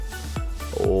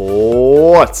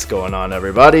What's going on,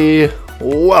 everybody?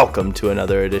 Welcome to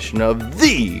another edition of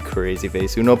the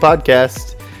CrazyFaceUno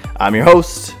podcast. I'm your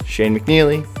host, Shane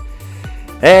McNeely.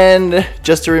 And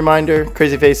just a reminder,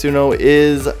 CrazyFaceUno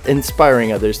is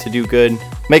inspiring others to do good,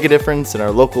 make a difference in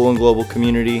our local and global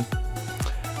community.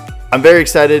 I'm very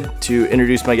excited to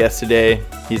introduce my guest today.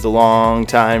 He's a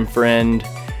longtime friend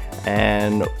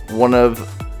and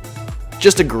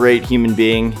just a great human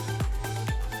being.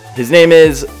 His name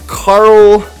is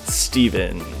Carl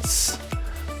Stevens.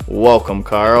 Welcome,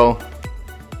 Carl.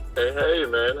 Hey,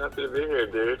 man. Happy to be here,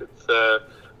 dude. It's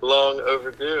long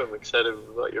overdue. I'm excited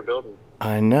about what you're building.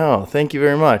 I know. Thank you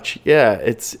very much. Yeah,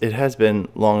 it has been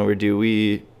long overdue.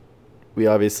 We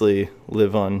obviously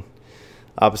live on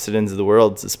opposite ends of the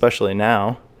world, especially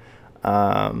now.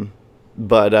 But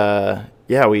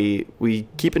we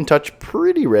keep in touch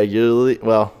pretty regularly.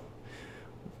 Well,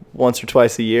 once or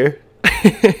twice a year.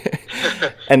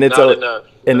 And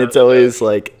it's always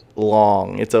like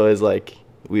long. It's always like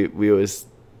we always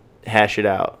hash it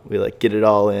out. We like get it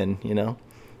all in, you know.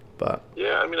 But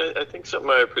yeah, I mean, I think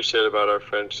something I appreciate about our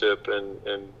friendship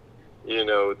and you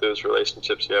know, those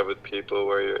relationships you have with people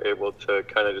where you're able to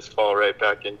kind of just fall right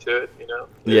back into it, you know.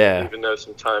 Yeah. Even though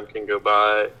some time can go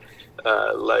by,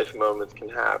 life moments can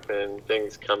happen,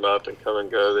 things come up and come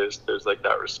and go. There's like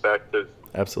that respect of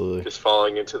absolutely just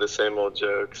falling into the same old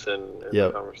jokes and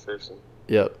Yep. conversation.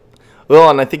 Yep. Well,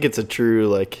 and I think it's a true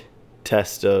like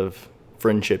test of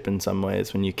friendship in some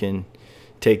ways when you can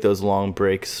take those long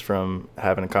breaks from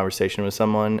having a conversation with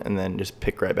someone and then just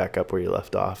pick right back up where you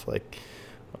left off. Like,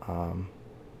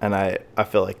 and I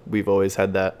feel like we've always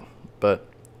had that. But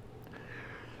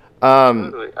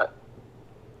Totally.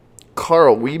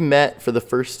 Carl, we met for the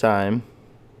first time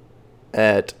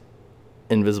at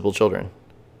Invisible Children.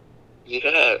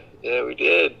 Yeah, we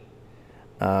did.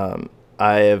 I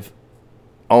have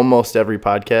almost every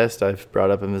podcast I've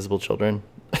brought up Invisible Children.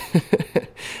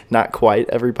 Not quite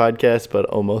every podcast, but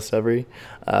almost every.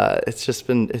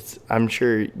 I'm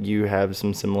sure you have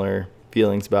some similar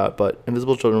feelings about it, but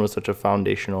Invisible Children was such a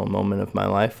foundational moment of my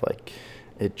life. Like,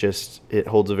 it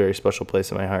holds a very special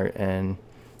place in my heart, and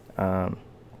I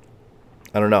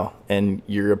don't know. And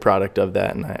you're a product of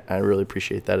that, and I really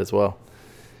appreciate that as well.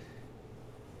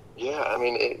 Yeah, I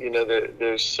mean,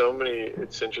 there's so many.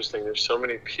 It's interesting. There's so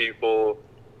many people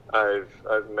I've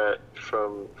met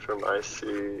from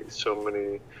IC. So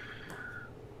many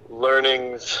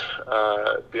learnings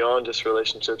beyond just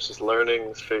relationships, just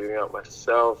learnings, figuring out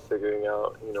myself, figuring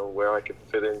out where I could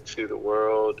fit into the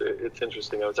world. It's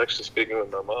interesting. I was actually speaking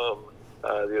with my mom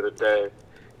the other day,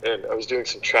 and I was doing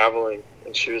some traveling,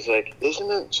 and she was like, "Isn't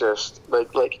it just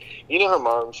like how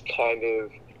moms kind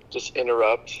of just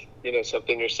interrupt?"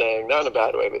 Something you're saying, not in a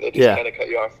bad way, but they just kind of cut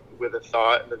you off with a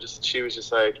thought. And she was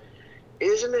just like,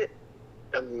 isn't it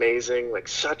amazing, like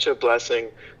such a blessing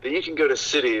that you can go to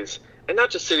cities, and not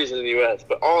just cities in the U.S.,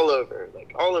 but all over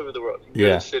the world. You can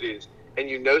go to cities, and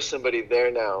somebody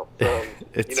there now from,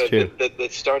 true. That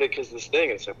started because of this thing.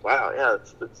 And it's like, wow, yeah,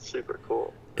 that's super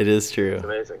cool. It is true. It's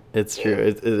amazing. It's true.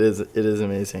 It is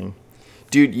amazing.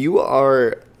 Dude, you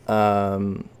are,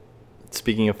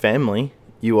 speaking of family,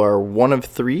 you are one of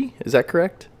three, is that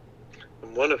correct?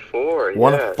 I'm one of four.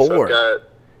 One of four. So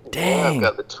Dang. I've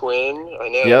got the twin. I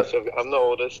know. Yep. So I'm the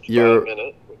oldest. You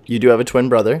do have a twin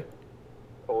brother.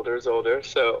 Older is older.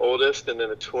 So oldest, and then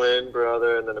a twin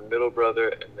brother, and then a middle brother,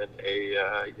 and then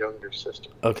a younger sister.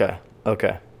 Okay.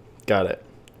 Got it.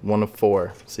 One of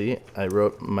four. See, I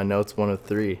wrote my notes one of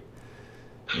three.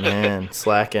 Man,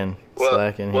 slacking.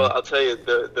 Well, I'll tell you,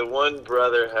 the one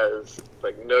brother has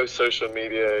like no social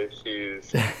media.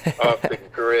 He's off the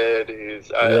grid.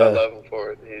 I love him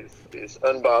for it. He's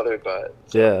unbothered by it.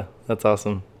 So. Yeah, that's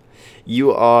awesome.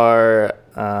 You are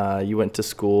you went to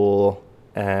school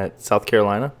at South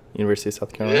Carolina, University of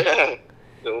South Carolina. Yeah,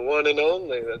 the one and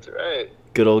only. That's right.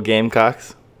 Good old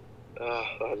Gamecocks. Oh,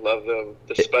 I love them,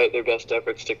 despite their best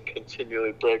efforts to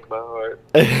continually break my heart.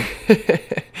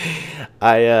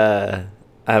 I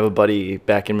have a buddy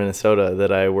back in Minnesota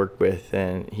that I work with,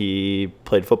 and he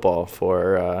played football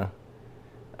for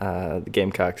the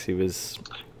Gamecocks. I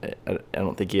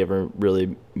don't think he ever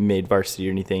really made varsity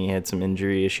or anything. He had some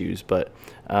injury issues, but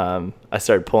I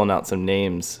started pulling out some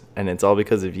names, and it's all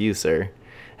because of you, sir.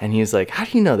 And he was like, "How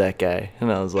do you know that guy?"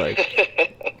 And I was like,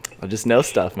 "I just know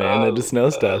stuff, man. I just know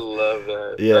stuff." I love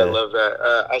that. Yeah. I love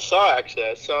that. I saw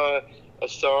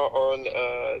on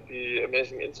the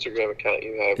amazing Instagram account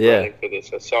you have running for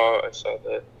this. I saw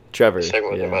the Trevor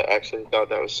segment with him. I actually thought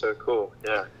that was so cool.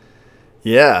 Yeah.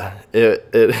 Yeah,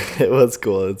 it was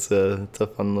cool. It's a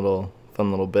fun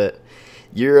little bit.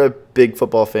 You're a big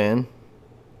football fan.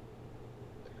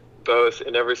 both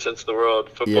in every sense of the world.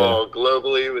 Yeah. Football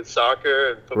globally with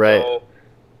soccer and Right. football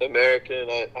American.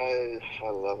 I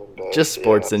love them both. Just Yeah,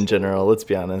 sports in absolutely. general. Let's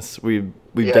be honest. We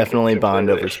Yeah, definitely bond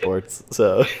completely. over sports.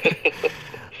 So,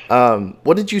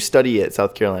 what did you study at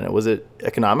South Carolina? Was it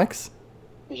economics?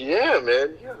 Yeah,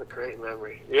 man, you have a great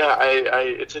memory. Yeah,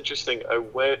 it's interesting. I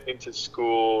went into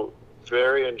school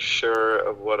very unsure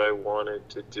of what I wanted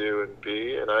to do and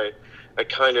be, and I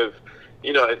kind of,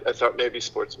 I thought maybe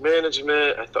sports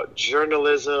management. I thought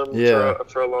journalism Yeah.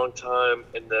 for a long time,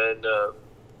 and then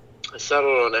I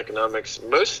settled on economics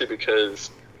mostly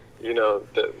because,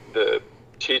 the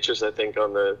teachers I think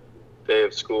on the day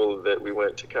of school that we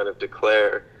went to kind of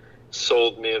declare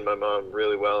sold me and my mom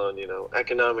really well on,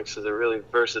 economics is a really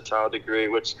versatile degree,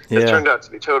 which has Yeah. turned out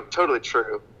to be totally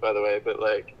true, by the way. But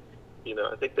like,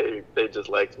 I think they just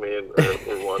liked me and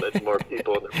or wanted more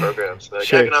people in their programs. So like,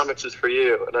 Sure. economics is for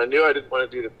you. And I knew I didn't want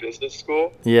to do the business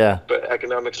school, Yeah. but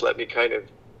economics let me kind of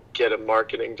get a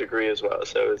marketing degree as well.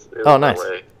 So it was Oh, my nice.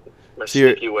 way, my So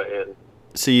you're sneaky way in.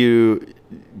 so you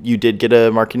did get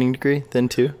a marketing degree then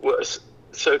too? Was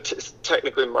so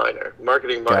technically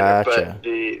marketing minor, Gotcha. but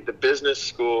the business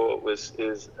school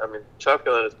I mean, South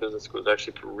Carolina's business school is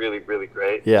actually really really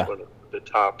great. It's Yeah. one of the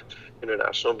top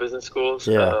international business schools.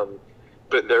 Yeah.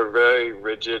 But they're very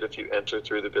rigid if you enter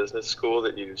through the business school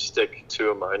that you stick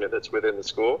to a minor that's within the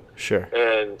school. Sure.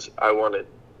 And I wanted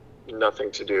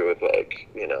nothing to do with like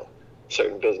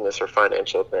certain business or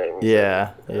financial things.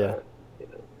 Yeah. And, Yeah. you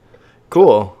know, so.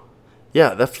 Cool.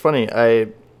 Yeah, that's funny. I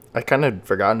kind of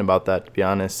forgotten about that, to be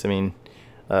honest. I mean,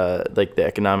 like the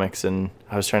economics, and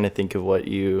I was trying to think of what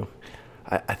you.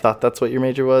 I thought that's what your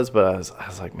major was, but I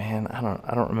was like, man, I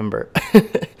don't remember.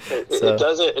 It So,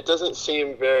 doesn't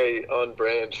seem very on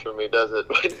brand for me, does it?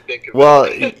 When you think about well,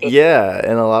 it. yeah,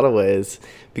 in a lot of ways,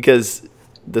 because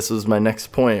this was my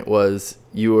next point was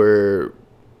you were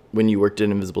when you worked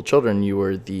in Invisible Children, you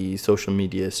were the social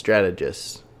media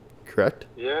strategist, correct?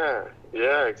 Yeah,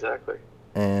 yeah, exactly.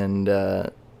 And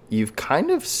you've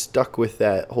kind of stuck with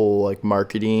that whole like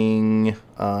marketing,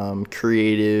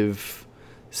 creative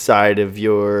side of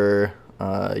your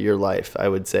life, I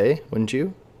would say, wouldn't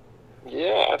you?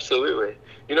 Yeah, absolutely.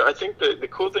 I think the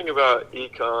cool thing about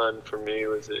econ for me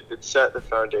was it set the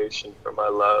foundation for my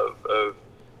love of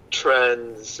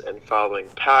trends and following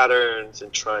patterns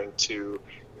and trying to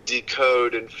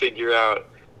decode and figure out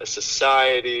a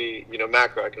society,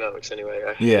 macroeconomics anyway.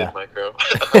 I Yeah. hated micro.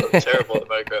 I'm terrible at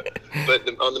micro. But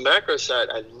on the macro side,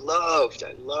 I loved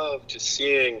just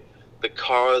seeing the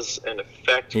cause and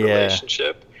effect Yeah.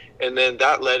 relationship. And then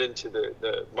that led into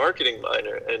the marketing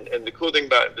minor. And the cool thing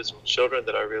about Invisible Children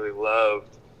that I really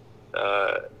loved,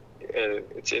 and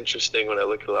it's interesting when I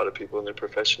look at a lot of people in their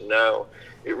profession now,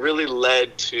 it really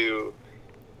led to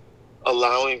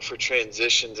allowing for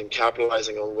transitions and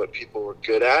capitalizing on what people were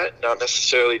good at, not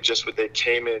necessarily just what they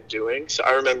came in doing. So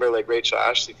I remember like Rachel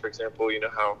Ashley, for example,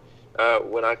 how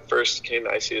when I first came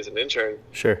to IC as an intern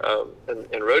Sure. and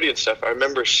roadie and stuff, I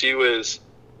remember she was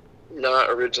not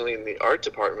originally in the art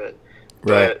department,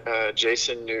 Right. but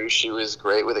Jason knew she was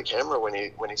great with a camera when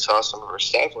he saw some of her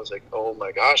stuff and was like, oh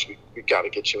my gosh, we got to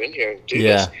get you in here and do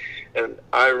this. Yeah. And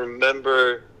I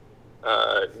remember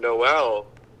Noelle,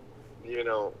 you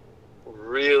know,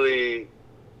 really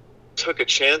took a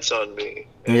chance on me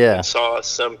Yeah. and saw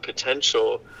some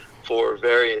potential for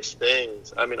various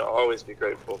things. I mean, I'll always be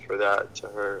grateful for that to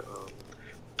her.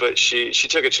 But she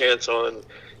took a chance on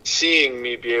seeing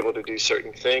me be able to do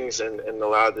certain things and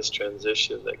allow this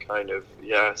transition that kind of,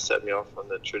 set me off on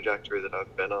the trajectory that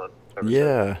I've been on ever since.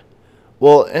 Yeah.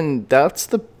 Well, and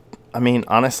I mean,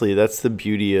 honestly, that's the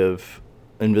beauty of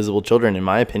Invisible Children, in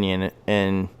my opinion.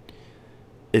 And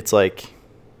it's like,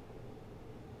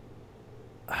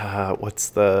 what's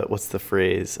the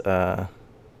phrase?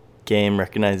 Game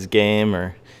recognizes game,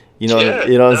 or Yeah,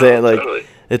 you know what I'm no, saying? Like, totally.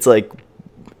 it's like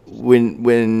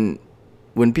when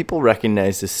people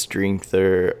recognize a strength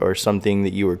or something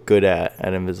that you were good at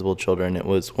Invisible Children, it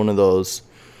was one of those,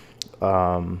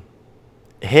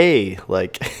 hey,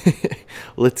 like,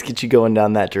 let's get you going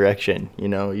down that direction.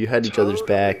 You had each other's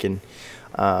back, Totally.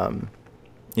 and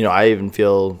I even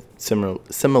feel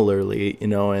similarly, in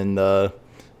the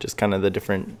just kind of the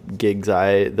different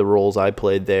the roles I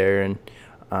played there, and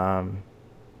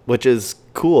which is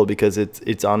cool because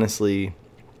it's honestly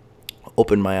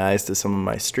opened my eyes to some of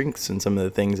my strengths and some of the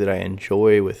things that I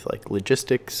enjoy with like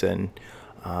logistics and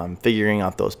figuring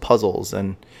out those puzzles.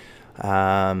 And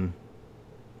I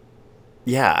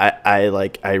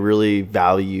really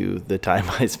value the time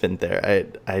I spent there.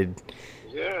 I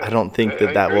Yeah, don't think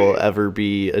I that will agree. ever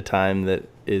be a time that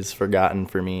is forgotten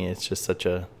for me. It's just such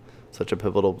a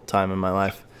pivotal time in my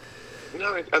life.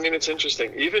 No, I mean, it's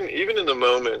interesting. Even in the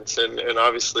moments, and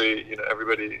obviously,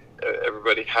 everybody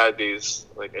had these,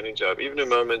 like any job. Even in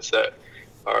moments that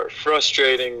are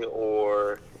frustrating,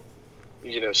 or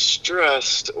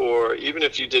stressed, or even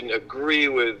if you didn't agree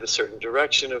with a certain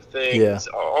direction of Yeah. things,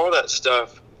 all that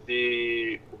stuff,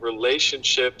 the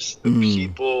relationships, the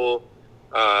people,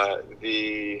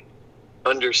 the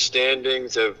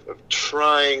understandings of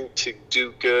trying to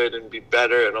do good and be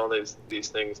better, and all these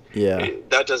things, Yeah.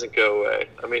 that doesn't go away.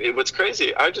 I mean, what's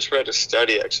crazy, I just read a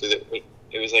study, actually, that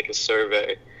it was like a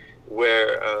survey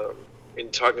where,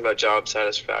 in talking about job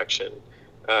satisfaction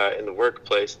in the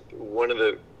workplace, one of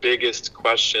the biggest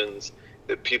questions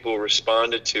that people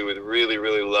responded to with really,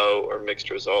 really low or mixed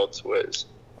results was,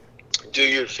 do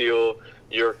you feel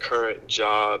your current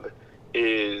job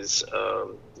is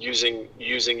using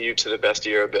you to the best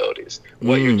of your abilities?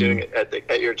 What you're doing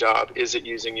at your job, is it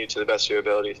using you to the best of your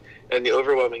abilities? And the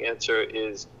overwhelming answer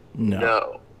is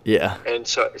no. Yeah. And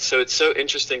so it's so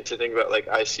interesting to think about, like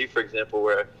IC, for example,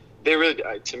 where they really,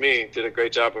 to me, did a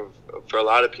great job of, for a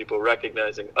lot of people,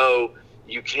 recognizing, oh,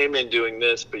 you came in doing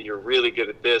this, but you're really good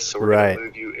at this, so we're going to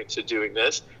move you into doing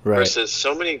this. Versus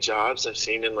so many jobs I've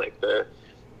seen in, like, the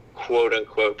quote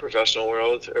unquote professional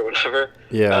world or whatever.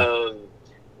 Yeah.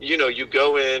 You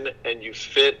go in and you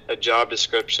fit a job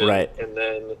description, and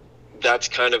then that's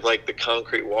kind of like the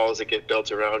concrete walls that get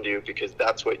built around you, because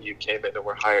that's what you came in and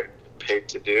were hired and paid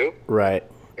to do. Right.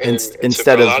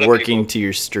 Instead so of working to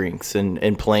your strengths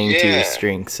and playing to your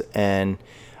strengths. And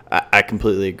I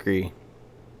completely agree.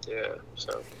 Yeah.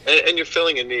 So, and you're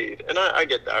filling a need, and I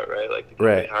get that, right? Like, the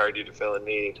company hired you to fill a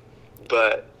need,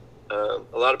 but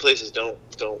a lot of places don't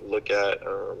look at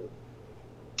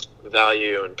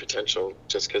value and potential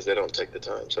just because they don't take the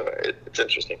time. So it's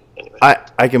interesting. Anyway.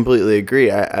 I completely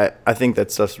agree. I think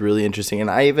that stuff's really interesting,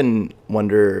 and I even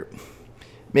wonder,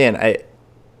 man,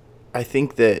 I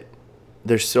think that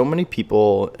there's so many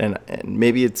people, and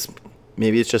maybe it's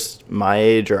just my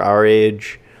age or our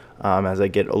age. As I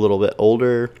get a little bit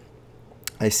older,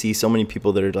 I see so many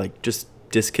people that are, like, just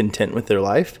discontent with their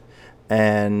life,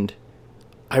 and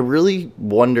I really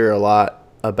wonder a lot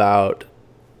about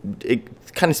it,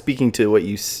 kind of speaking to what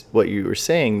you were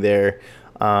saying there,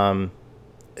 and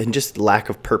just lack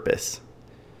of purpose.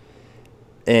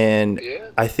 And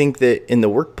I think that in the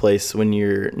workplace, when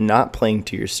you're not playing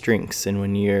to your strengths, and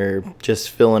when you're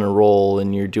just filling a role,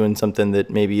 and you're doing something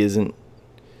that maybe isn't,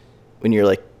 when you're,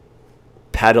 like,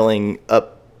 paddling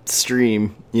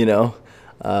upstream,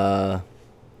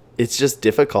 it's just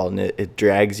difficult, and it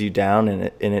drags you down,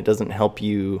 and it doesn't help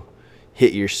you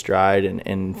hit your stride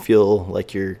and feel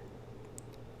like you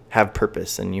have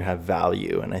purpose and you have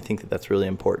value. And I think that that's really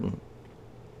important.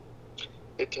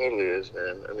 It totally is,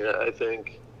 man. I mean, I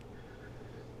think,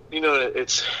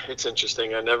 it's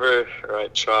interesting. I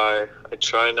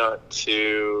try not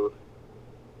to,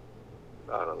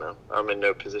 I don't know, I'm in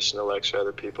no position to lecture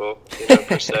other people,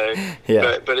 per se.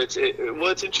 Yeah. But it's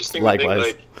interesting. Likewise. To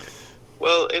think, like,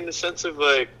 well, in the sense of,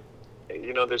 like,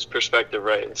 there's perspective,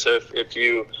 right? And so if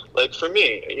you, like, for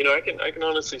me, I can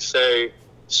honestly say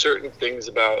certain things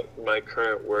about my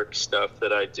current work stuff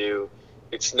that I do.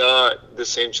 It's not the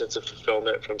same sense of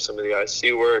fulfillment from some of the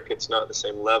IC work. It's not the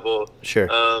same level. Sure.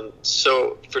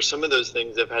 So for some of those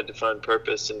things, I've had to find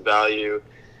purpose and value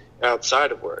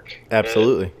outside of work.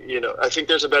 Absolutely. And, I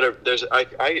think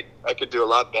I could do a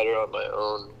lot better on my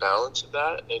own balance of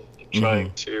that, and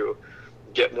trying to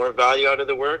get more value out of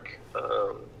the work.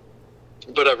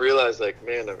 But I've realized, like,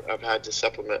 man, I've had to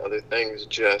supplement other things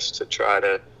just to try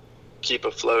to keep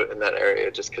afloat in that area,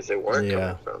 just because they weren't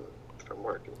coming from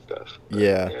work and stuff. But,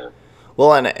 yeah.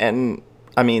 Well, and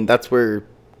I mean, that's where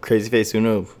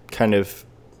CrazyFaceUno kind of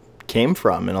came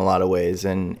from in a lot of ways.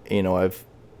 And, I've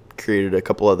created a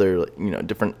couple other,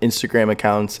 different Instagram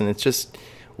accounts, and it's just,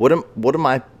 what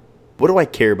do I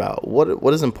care about?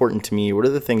 What is important to me? What are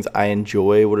the things I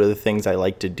enjoy? What are the things I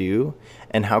like to do?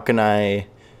 And how can I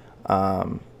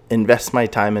invest my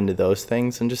time into those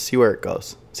things and just see where it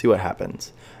goes, see what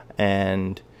happens?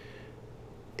 And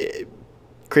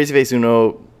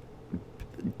CrazyFaceUno,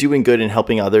 doing good and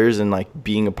helping others and, like,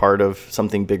 being a part of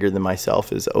something bigger than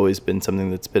myself has always been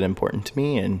something that's been important to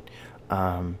me. And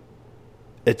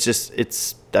that's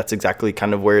exactly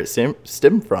kind of where it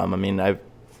stemmed from. I mean, I've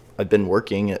been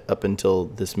working up until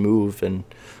this move, and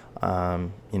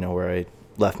where I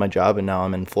left my job, and now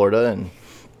I'm in Florida, and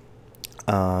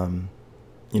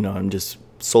I'm just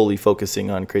solely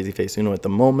focusing on CrazyFaceUno at the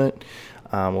moment.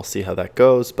 We'll see how that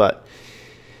goes, but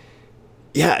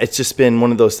yeah, it's just been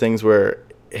one of those things where,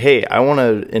 hey, I want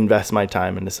to invest my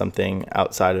time into something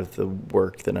outside of the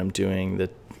work that I'm doing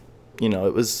that,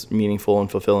 it was meaningful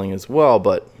and fulfilling as well,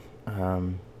 but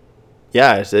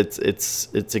Yeah,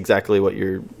 it's exactly what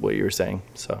you're saying.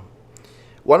 So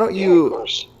why don't Yeah, of you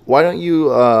course.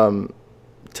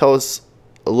 tell us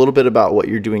a little bit about what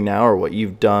you're doing now or what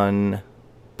you've done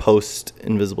post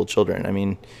Invisible Children? I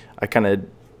mean, I kind of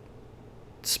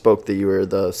spoke that you were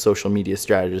the social media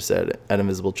strategist at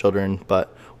Invisible Children,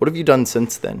 but what have you done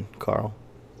since then, Carl?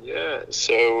 Yeah,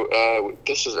 so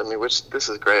this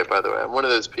is great, by the way. I'm one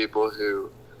of those people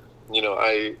who,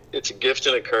 it's a gift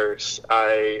and a curse.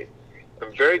 I'm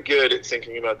very good at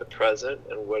thinking about the present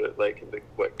and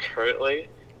what currently.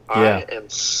 Yeah. I am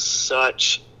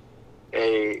such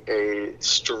a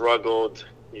struggled,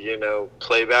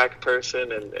 playback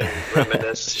person and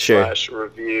reminisce Sure. slash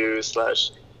review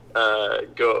slash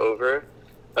go over.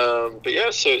 But yeah,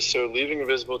 so leaving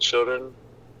Invisible Children,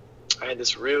 I had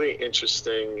this really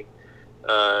interesting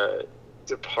uh,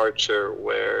 departure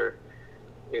where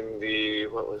in the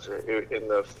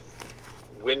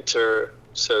winter,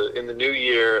 so in the new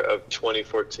year of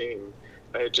 2014,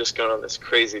 I had just gone on this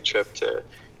crazy trip to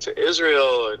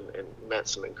Israel and met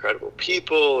some incredible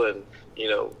people and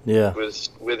Yeah. was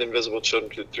with Invisible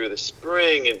Children through the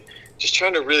spring and just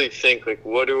trying to really think like,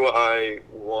 what do I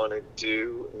want to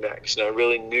do next? And I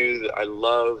really knew that I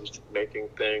loved making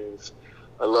things.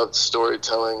 I loved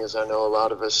storytelling, as I know a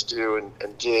lot of us do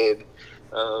and did.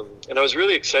 And I was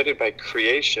really excited by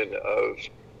creation of,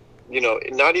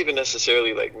 not even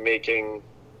necessarily like making,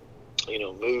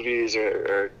 movies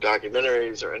or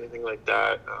documentaries or anything like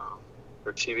that,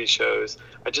 or TV shows.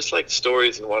 I just liked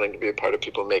stories and wanting to be a part of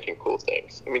people making cool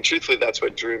things. I mean, truthfully, that's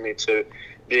what drew me to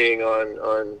being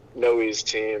on Noe's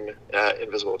team at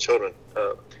Invisible Children.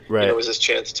 Right. Was this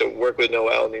chance to work with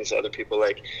Noel and these other people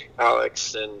like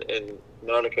Alex and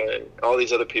Monica and all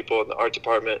these other people in the art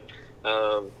department,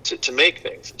 to make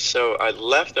things. So I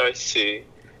left IC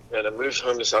and I moved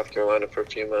home to South Carolina for a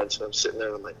few months, and I'm sitting there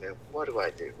and I'm like, man, what do I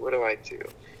do? What do I do?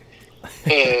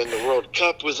 And the World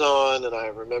Cup was on, and I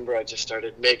remember I just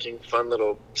started making fun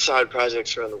little side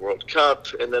projects around the World Cup,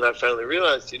 and then I finally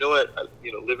realized,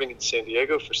 living in San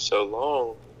Diego for so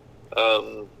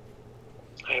long,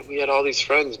 we had all these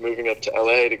friends moving up to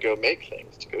LA to go make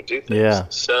things, to go do things. Yeah.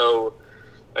 So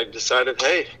I decided,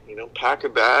 hey, pack a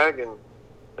bag, and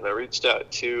I reached out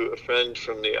to a friend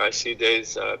from the IC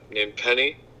days named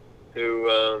Penny, who,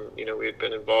 we had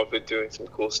been involved with doing some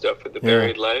cool stuff with the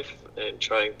buried life and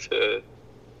trying to,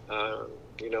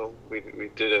 we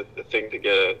did a thing to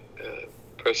get a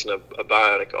person a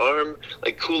bionic arm,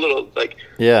 like cool little, like,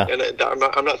 Yeah. and I'm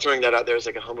not throwing that out there as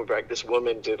like a humble brag. This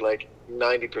woman did like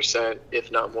 90%,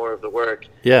 if not more, of the work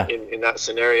in that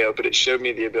scenario, but it showed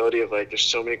me the ability of like, there's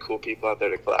so many cool people out there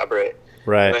to collaborate.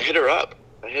 Right. And I hit her up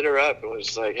and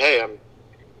was like, hey, I'm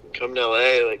coming to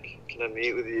LA, like, can I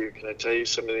meet with you? Can I tell you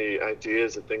some of the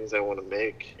ideas and things I want to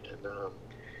make?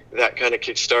 And that kind of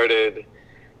kickstarted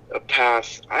a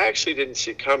path I actually didn't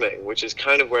see coming, which is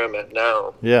kind of where I'm at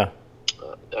now. Yeah.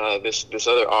 This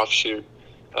other offshoot,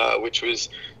 which was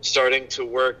starting to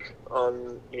work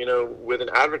on, with an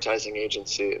advertising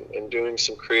agency and doing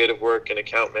some creative work and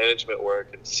account management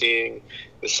work and seeing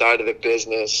the side of the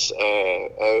business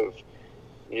of,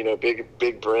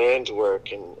 big brand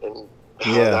work and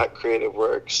how that creative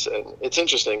works. And it's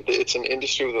interesting. It's an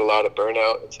industry with a lot of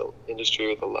burnout. It's an industry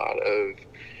with a lot of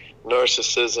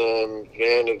narcissism,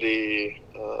 vanity.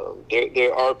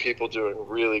 There are people doing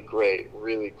really great,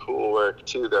 really cool work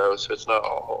too, though. So it's not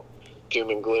all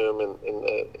doom and gloom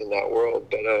in that world.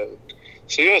 But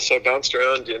so I bounced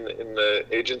around in the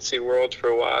agency world for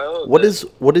a while. What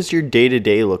does your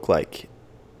day-to-day look like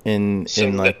in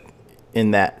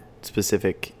that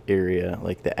specific area,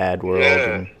 like the ad world?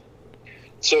 Yeah.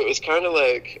 So it's kind of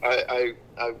like I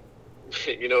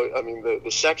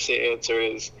the sexy answer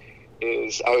is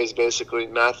I was basically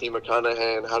Matthew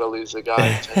McConaughey in How to Lose a Guy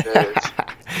in 10 Days,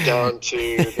 down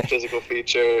to the physical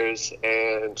features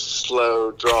and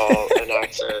slow drawl and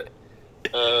accent.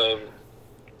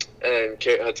 And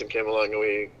Kate Hudson came along and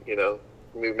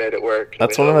we made it work.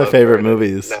 That's one of my favorite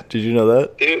movies. Did you know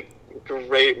that? Dude,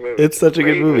 great movie. It's such a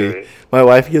good movie. My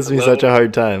wife gives me such a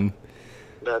hard time.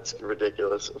 That's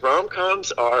ridiculous.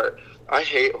 Rom-coms I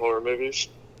hate horror movies.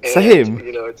 And, Same.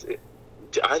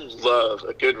 I love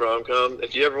a good rom-com.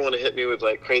 If you ever want to hit me with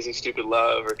like Crazy Stupid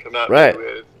Love or come at me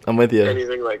with I'm with you.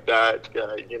 anything like that,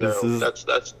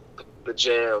 that's the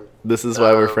jam. This is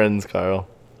why we're friends, Carl.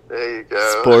 There you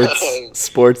go.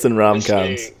 Sports and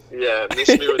rom-coms. Miss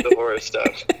me with the horror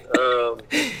stuff.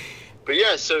 But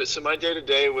yeah, so my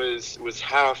day-to-day was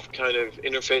half kind of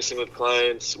interfacing with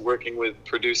clients, working with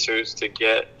producers to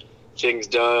get things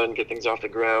done, get things off the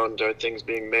ground, or things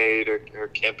being made, or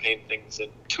campaign things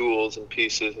and tools and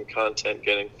pieces and content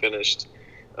getting finished.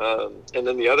 And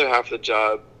then the other half of the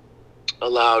job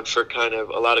allowed for kind of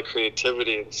a lot of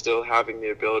creativity and still having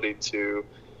the ability to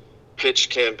pitch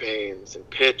campaigns and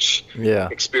pitch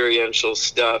experiential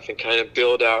stuff and kind of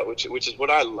build out, which is what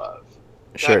I love.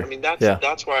 Sure.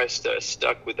 That's why I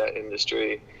stuck with that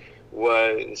industry.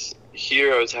 Was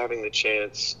here I was having the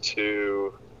chance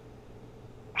to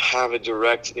have a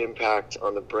direct impact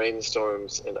on the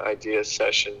brainstorms and idea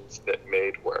sessions that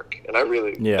made work, and I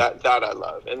really that I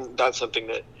love, and that's something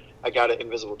that I got at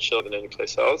Invisible Chill than any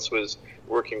place else, was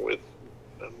working with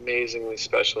amazingly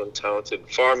special and talented,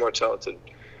 far more talented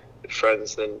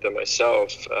friends than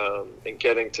myself, and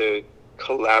getting to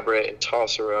collaborate and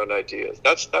toss around ideas.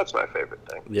 That's my favorite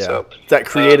thing. Yeah, so, that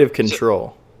creative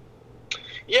control.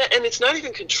 Yeah, and it's not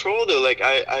even control though. Like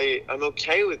I'm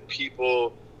okay with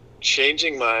people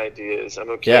changing my ideas. I'm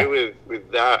okay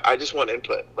with that. I just want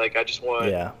input. Like I just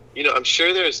want, I'm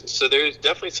sure there's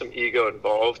definitely some ego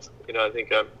involved. I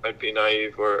think I'd be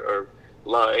naive or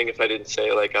lying if I didn't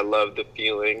say, like, I love the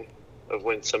feeling of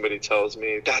when somebody tells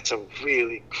me that's a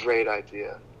really great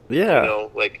idea. Yeah.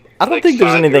 I don't think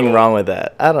there's anything wrong with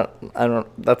that. I don't,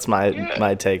 that's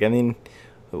my take. I mean,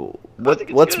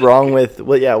 what's wrong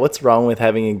with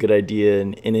having a good idea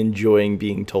and enjoying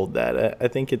being told that? I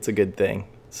think it's a good thing.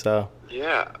 So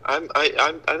yeah, I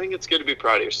think it's good to be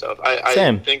proud of yourself.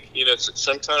 Same. I think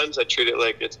sometimes I treat it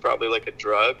like it's probably like a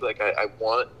drug. Like I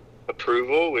want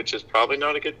approval, which is probably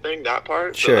not a good thing. That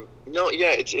part. Sure.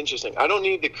 It's interesting. I don't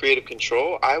need the creative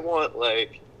control. I want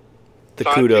like the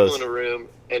 5 kudos. people in a room,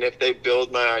 and if they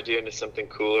build my idea into something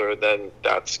cooler, then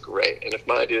that's great. And if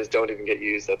my ideas don't even get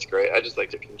used, that's great. I just like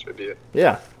to contribute.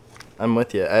 Yeah, I'm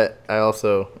with you. I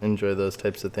also enjoy those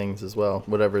types of things as well,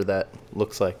 whatever that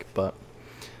looks like. But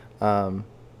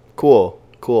cool.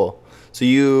 So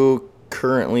you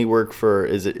currently work for,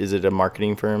 is it a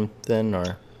marketing firm then,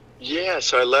 or? Yeah,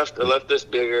 so I left this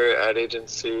bigger ad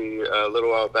agency a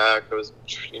little while back. I was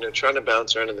trying to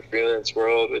bounce around in the freelance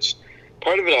world, which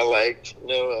part of it I liked.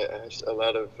 I have a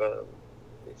lot of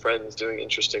friends doing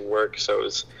interesting work, so I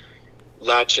was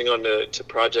latching on to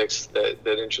projects that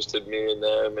interested me and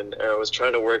them, and I was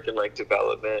trying to work in like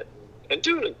development and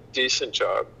doing a decent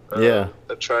job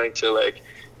of trying to like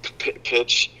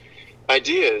pitch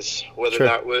ideas, whether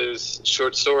that was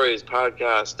short stories,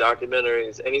 podcasts,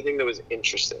 documentaries, anything that was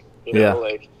interesting.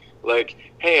 Like,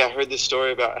 hey, I heard this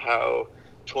story about how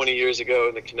 20 years ago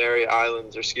in the Canary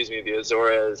Islands, or the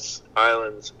Azores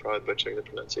Islands, probably butchering the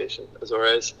pronunciation,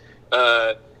 Azores,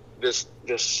 this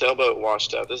sailboat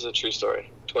washed up. This is a true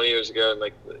story. 20 years ago in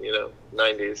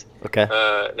 90s,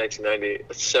 1990,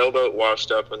 a sailboat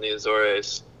washed up on the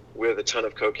Azores with a ton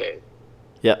of cocaine.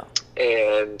 Yeah.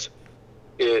 And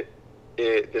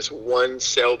this one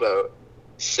sailboat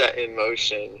set in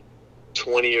motion.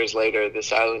 20 years later,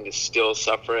 this island is still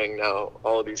suffering now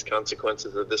all of these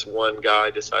consequences of this one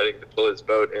guy deciding to pull his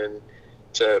boat in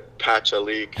to patch a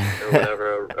leak or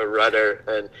whatever, a rudder.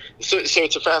 And so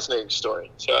it's a fascinating story.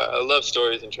 So I love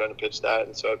stories and trying to pitch that.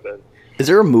 And so I've been. Is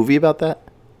there a movie about that?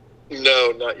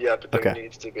 No, not yet, but there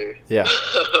needs to be. Yeah.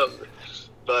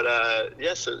 So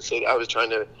I was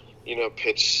trying to,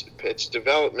 pitch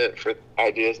development for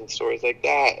ideas and stories like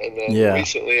that. And then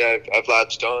recently I've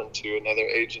latched on to another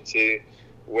agency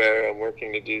where I'm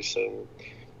working to do some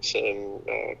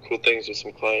cool things with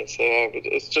some clients there. But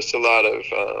it's just a lot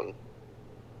of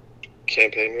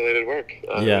campaign related work.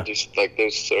 Just like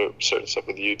there's certain stuff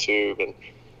with YouTube and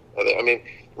other,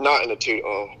 not in a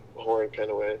horror kind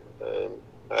of way.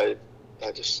 I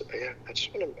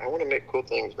want to make cool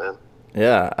things, man.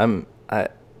 Yeah,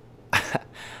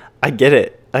 I get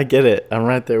it. I'm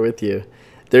right there with you.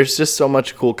 There's just so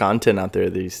much cool content out there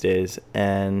these days,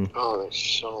 and there's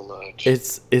so much.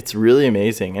 It's really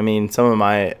amazing. Some of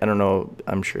I don't know,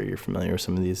 I'm sure you're familiar with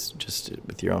some of these just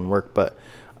with your own work, but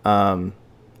one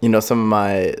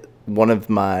of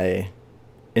my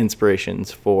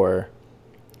inspirations for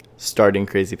starting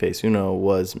CrazyFaceUno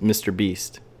was Mr.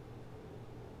 Beast.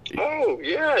 Oh,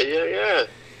 yeah.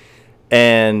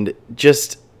 And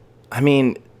just,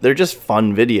 they're just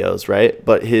fun videos, right?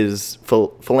 But his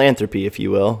philanthropy, if you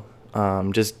will,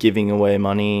 just giving away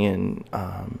money and,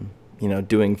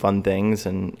 doing fun things.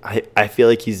 And I feel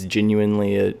like he's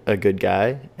genuinely a good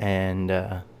guy. And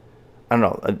I don't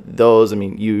know,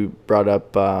 you brought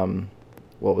up,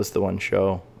 what was the one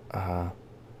show? The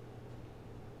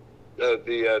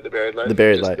Buried Life. The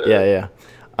Buried Life, yeah.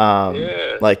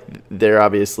 Like, they're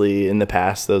obviously, in the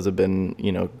past, those have been,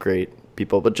 great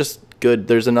people, but just good.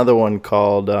 There's another one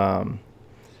called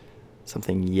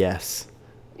something Yes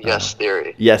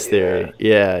Theory. Yes Theory.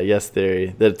 Yeah, Yes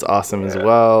Theory. That's awesome as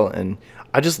well. And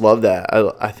I just love that.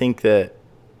 I think that,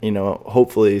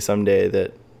 hopefully someday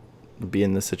that be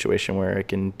in the situation where I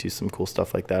can do some cool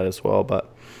stuff like that as well.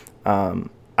 But I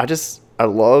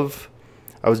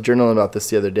was journaling about this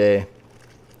the other day.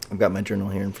 I've got my journal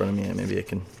here in front of me, and maybe I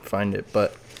can find it.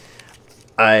 But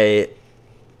I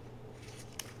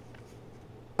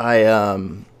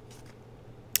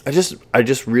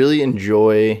just really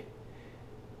enjoy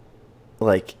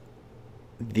like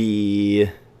the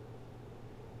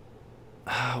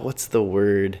what's the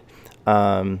word?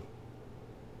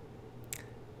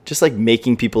 Just like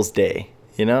making people's day,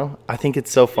 you know? I think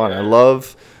it's so fun.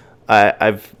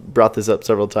 I've brought this up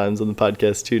several times on the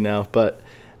podcast too now, but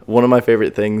one of my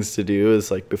favorite things to do is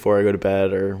like before I go to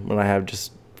bed or when I have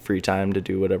just free time to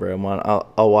do whatever I want,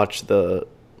 I'll watch the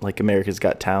like America's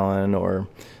Got Talent or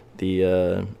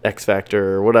the X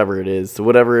Factor or whatever it is. So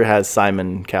whatever has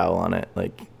Simon Cowell on it,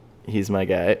 like he's my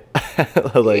guy.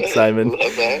 I like Simon.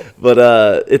 Love that.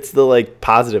 But it's the like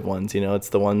positive ones, you know, it's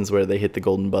the ones where they hit the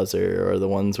golden buzzer or the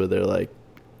ones where they're like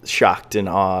shocked and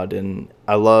awed, and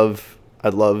I love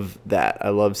that. I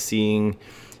love seeing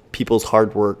people's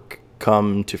hard work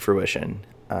come to fruition.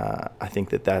 I think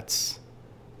there's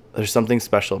something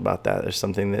special about that. There's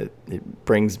something that it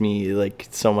brings me like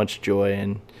so much joy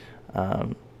and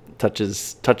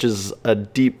touches a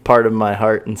deep part of my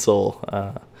heart and soul.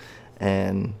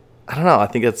 And I don't know. I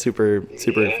think that's super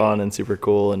fun and super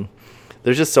cool. And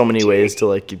there's just so many ways to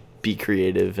like be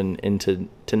creative and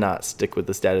to not stick with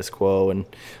the status quo and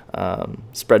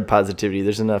spread positivity.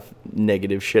 There's enough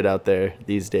negative shit out there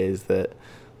these days that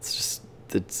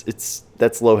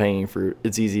that's low hanging fruit.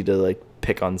 It's easy to like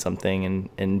pick on something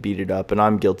and beat it up, and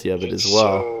I'm guilty of it as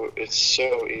well. It's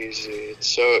so easy.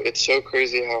 It's so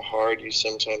crazy how hard you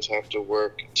sometimes have to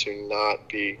work to not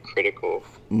be critical.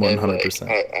 100%.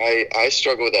 Like, I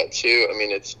struggle with that too. I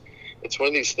mean, it's one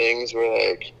of these things where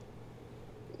like,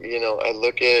 you know, I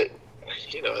look at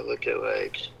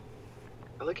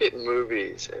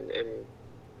movies and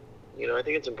you know, I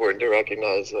think it's important to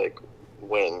recognize like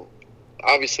when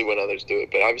others do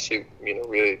it, but obviously, you know,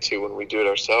 really too when we do it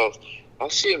ourselves. I'll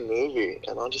see a movie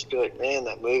and I'll just be like, man,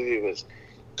 that movie was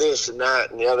this and that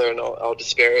and the other, and I'll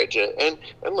disparage it.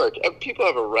 And look, people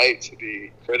have a right to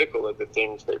be critical of the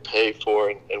things they pay for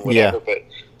and whatever, but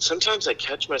sometimes I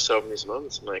catch myself in these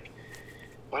moments. I'm like,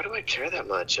 why do I care that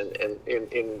much? And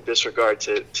in this regard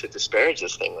to disparage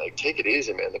this thing, like, take it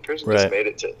easy, man. The person just made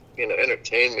it to, you know,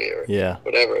 entertain me or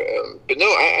whatever. But no,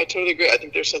 I totally agree. I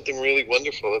think there's something really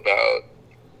wonderful about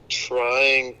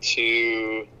trying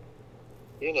to,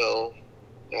 you know,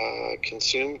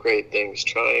 consume great things,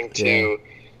 trying to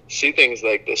see things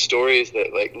like the stories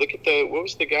that, like, look at what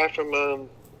was the guy from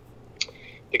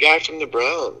the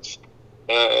Browns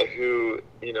who,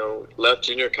 you know, left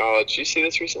junior college. Did you see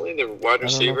this recently? The wide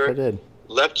receiver I don't know if I did.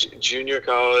 Left junior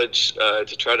college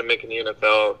to try to make it in the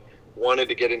NFL, wanted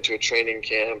to get into a training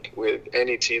camp with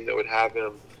any team that would have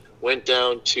him, went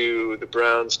down to the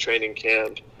Browns training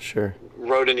camp,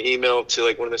 wrote an email to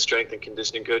like one of the strength and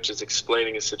conditioning coaches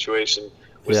explaining his situation,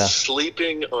 was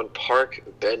sleeping on park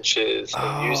benches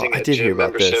and using a gym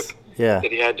membership that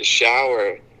he had to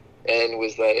shower, and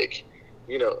was like,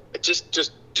 you know,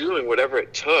 just doing whatever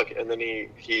it took. And then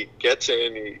he gets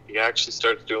in, he actually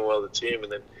starts doing well with the team,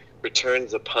 and then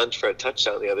returns a punt for a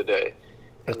touchdown the other day.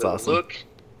 That's and the awesome. Look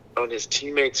on his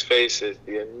teammates' faces,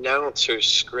 the announcers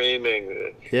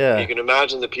screaming. You can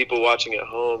imagine the people watching at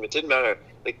home. It didn't matter.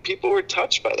 Like, people were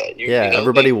touched by that. You know,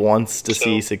 everybody wants to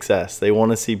see success. They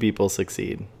want to see people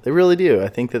succeed. They really do. I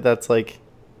think that's like,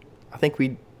 I think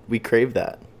we crave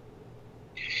that.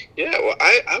 Yeah, well,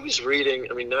 I was reading.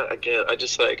 I mean, not again. I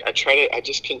just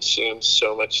consume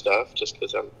so much stuff just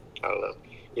because I don't know,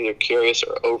 either curious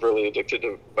or overly addicted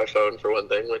to my phone for one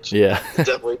thing, which is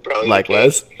definitely probably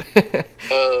likewise.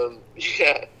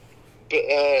 Yeah, but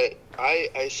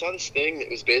I saw this thing that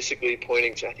was basically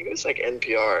pointing to, I think it was like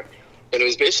NPR, and it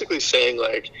was basically saying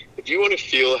like, if you want to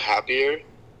feel happier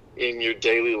in your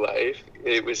daily life,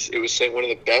 it was saying one of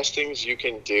the best things you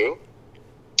can do.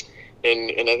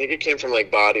 And I think it came from like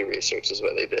body research is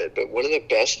what they did. But one of the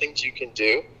best things you can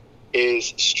do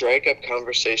is strike up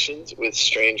conversations with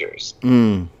strangers.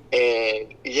 And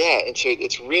so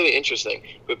it's really interesting.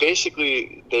 But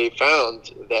basically they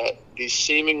found that these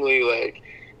seemingly like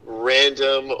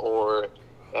random or,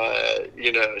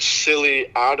 you know,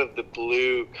 silly out of the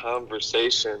blue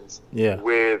conversations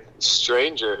with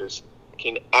strangers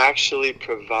can actually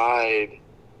provide,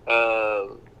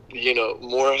 you know,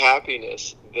 more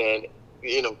happiness than,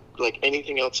 you know, like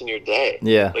anything else in your day.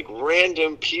 Like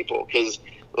random people, because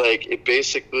like it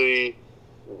basically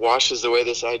washes away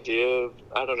this idea of,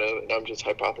 I don't know, and I'm just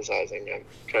hypothesizing, I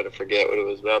kind of forget what it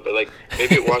was about, but like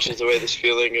maybe it washes away this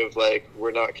feeling of like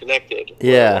we're not connected, or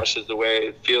it washes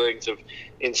away feelings of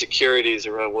insecurities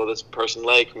around, will this person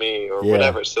like me, or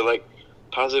whatever. So like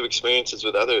positive experiences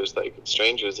with others, like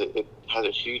strangers, it has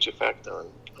a huge effect on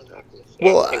happiness.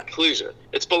 Well, inclusion,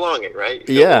 it's belonging, right?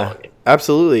 Belonging.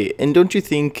 Absolutely. And don't you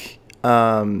think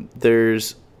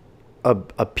there's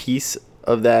a piece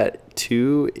of that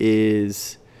too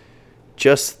is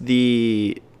just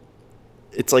it's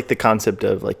like the concept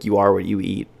of like you are what you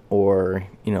eat, or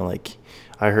like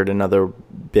I heard another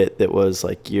bit that was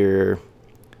like you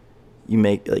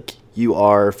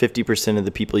are 50% of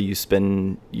the people you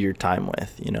spend your time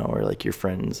with, or like your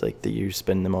friends, like that you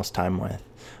spend the most time with.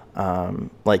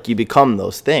 Like you become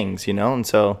those things, and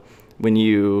so when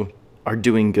you are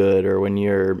doing good, or when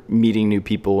you're meeting new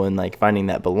people and like finding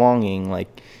that belonging,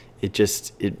 like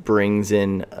it brings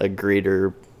in a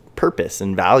greater purpose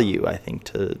and value, I think,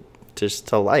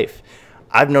 to life.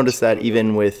 I've noticed that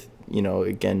even with,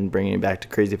 again, bringing it back to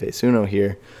CrazyFaceUno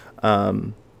here,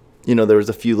 there was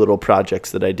a few little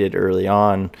projects that I did early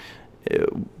on.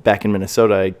 Back in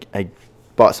Minnesota, I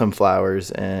bought some flowers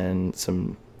and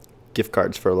some gift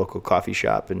cards for a local coffee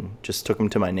shop and just took them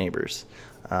to my neighbors.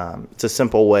 It's a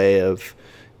simple way of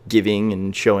giving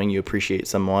and showing you appreciate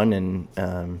someone,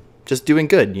 and just doing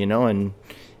good,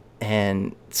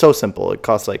 and so simple. It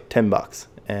costs like $10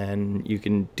 and you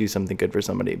can do something good for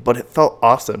somebody. But it felt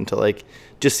awesome to like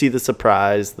just see the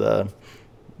surprise, the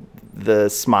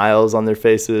smiles on their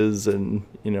faces, and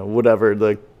whatever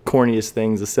the corniest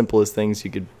things, the simplest things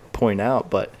you could point out,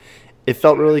 but it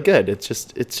felt really good. It's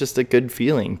just a good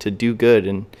feeling to do good.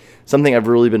 And something I've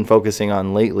really been focusing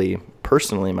on lately,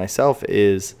 personally myself,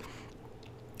 is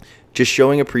just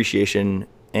showing appreciation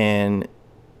and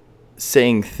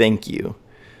saying thank you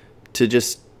to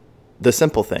just the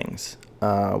simple things.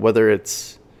 Whether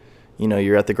it's,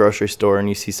 you're at the grocery store and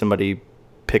you see somebody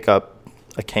pick up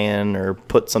a can or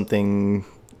put something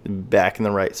back in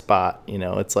the right spot,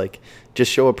 it's like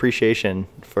just show appreciation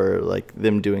for like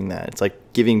them doing that. It's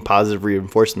like giving positive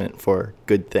reinforcement for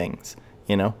good things,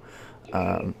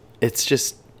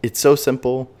 it's so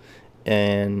simple,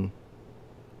 and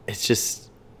it's just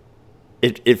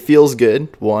it feels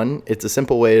good. One, it's a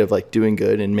simple way of like doing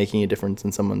good and making a difference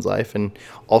in someone's life, and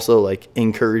also like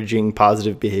encouraging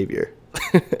positive behavior.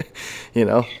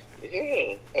 Yeah,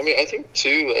 I mean, I think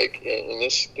too, like, and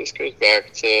this goes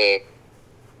back to,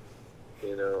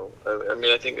 I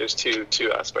mean, I think there's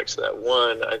two aspects to that.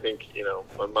 One, I think,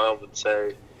 my mom would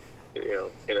say,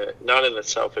 not in a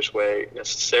selfish way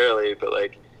necessarily, but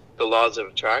like the laws of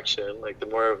attraction, like the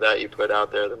more of that you put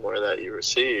out there, the more that you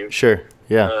receive. Sure.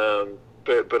 Yeah.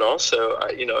 But also,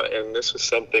 and this was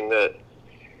something that,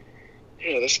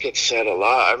 this gets said a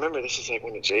lot. I remember this is like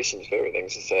one of Jason's favorite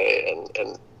things to say,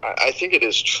 and I think it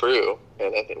is true.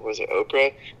 And I think, was it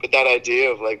Oprah? But that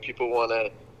idea of like people want to,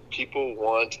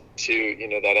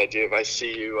 that idea of I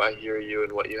see you, I hear you,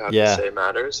 and what you have to say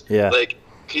matters. Yeah. Like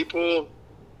people,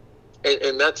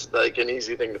 and that's like an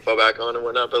easy thing to fall back on and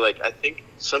whatnot. But like I think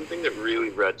something that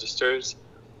really registers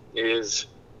is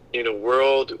in a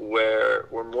world where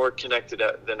we're more connected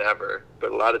than ever,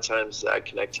 but a lot of times that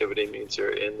connectivity means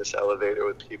you're in this elevator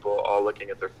with people all looking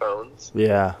at their phones.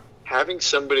 Yeah. Having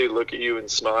somebody look at you and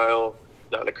smile,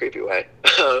 not in a creepy way.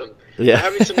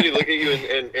 Having somebody look at you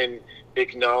and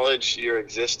acknowledge your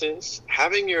existence,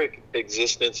 having your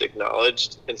existence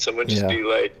acknowledged, and someone just be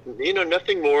like,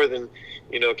 nothing more than,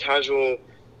 casual,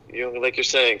 like you're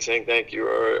saying thank you,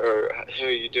 or hey, are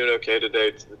you doing okay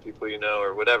today, to the people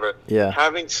or whatever. Yeah.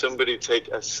 Having somebody take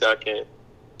a second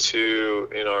to,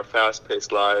 in our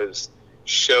fast-paced lives,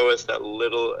 show us that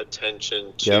little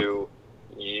attention to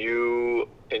you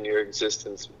and your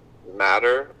existence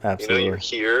matter. Absolutely.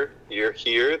 You're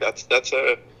here. I think that's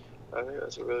a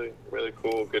really, really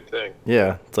cool, good thing.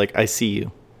 Yeah. It's like, I see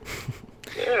you.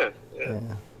 Yeah.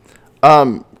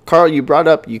 Carl, you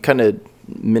kind of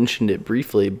mentioned it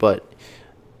briefly, but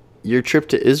your trip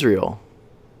to Israel.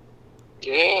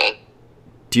 Yeah.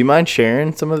 Do you mind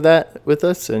sharing some of that with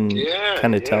us and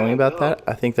kind of telling about that?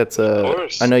 I think that's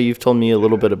I know you've told me a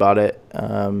little bit about it.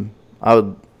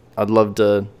 I'd love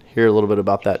to hear a little bit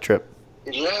about that trip.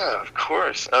 Yeah, of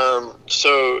course.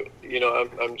 So,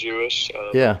 I'm Jewish.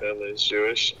 My family is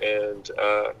Jewish, and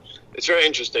it's very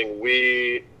interesting.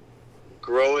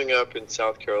 Growing up in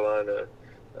South Carolina,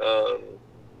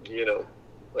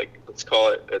 like, let's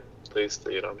call it at least,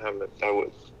 I don't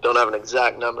have an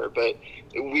exact number, but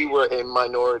we were a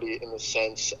minority in the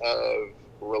sense of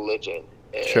religion.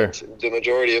 And the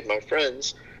majority of my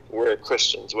friends were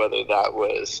Christians, whether that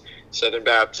was Southern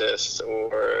Baptists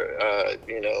or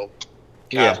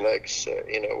Catholics,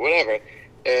 whatever.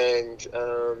 And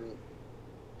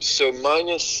so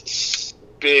minus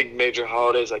big major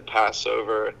holidays like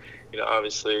Passover,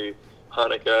 obviously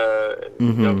Hanukkah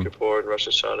and Yom Kippur and Rosh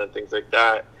Hashanah and things like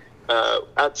that.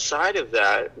 Outside of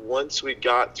that, once we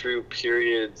got through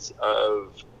periods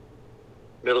of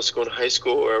middle school and high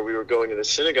school where we were going to the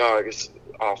synagogues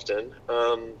often,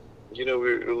 we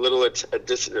were a little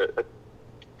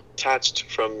attached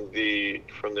from the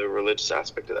religious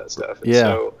aspect of that stuff. And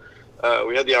so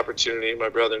we had the opportunity, my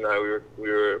brother and I, we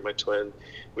were my twin,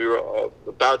 we were all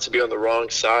about to be on the wrong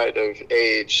side of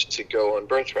age to go on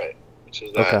Birthright, which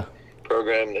is that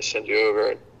program they send you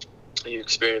over and you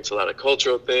experience a lot of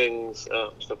cultural things,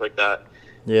 stuff like that.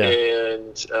 Yeah.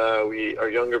 And our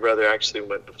younger brother actually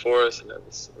went before us and had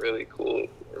this really cool,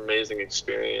 amazing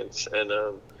experience. And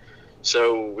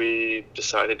so we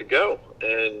decided to go.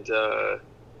 And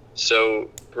so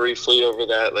briefly over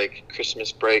that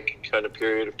Christmas break kind of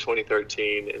period of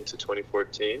 2013 into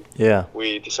 2014,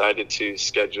 we decided to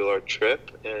schedule our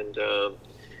trip. And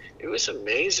it was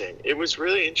amazing. It was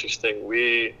really interesting.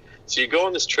 So you go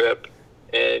on this trip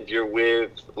and you're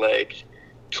with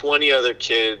 20 other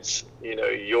kids,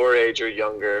 your age or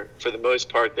younger. For the most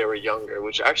part, they were younger,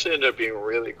 which actually ended up being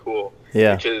really cool.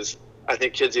 Yeah. Because I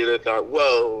think kids either thought,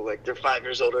 whoa, they're 5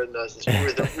 years older than us,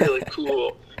 they're really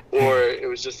cool. Or it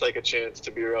was just a chance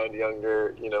to be around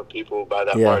younger, people by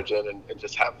that margin and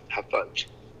just have fun.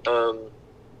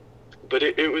 But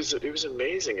it was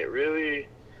amazing. It really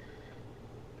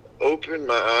opened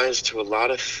my eyes to a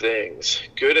lot of things,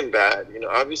 good and bad.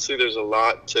 Obviously there's a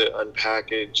lot to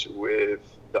unpackage with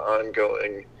the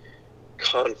ongoing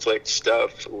conflict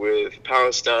stuff with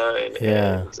Palestine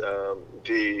and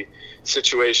the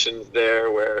situations there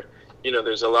where,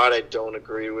 there's a lot I don't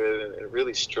agree with and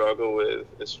really struggle with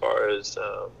as far as,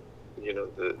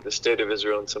 the state of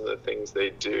Israel and some of the things they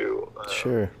do.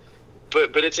 Sure.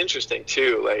 But it's interesting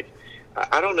too.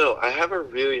 I don't know. I have a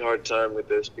really hard time with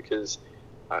this because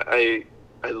I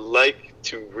like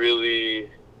to really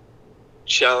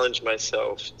challenge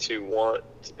myself to want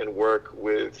and work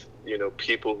with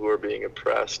people who are being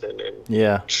oppressed and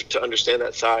to understand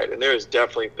that side. And there is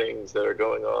definitely things that are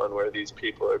going on where these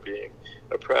people are being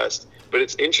oppressed. But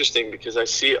it's interesting because I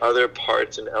see other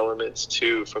parts and elements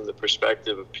too from the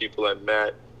perspective of people I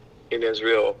met in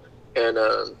Israel. And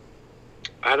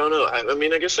I don't know. I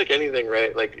mean, I guess anything,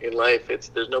 right? In life,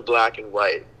 there's no black and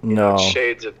white.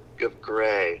 Shades of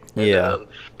gray. And,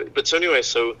 but so anyway,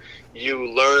 so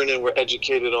you learn and were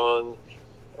educated on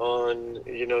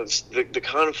the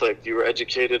conflict. You were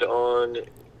educated on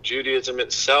Judaism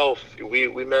itself.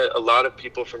 We met a lot of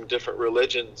people from different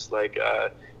religions,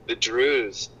 the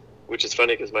Druze, which is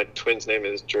funny because my twin's name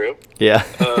is Drew. Yeah.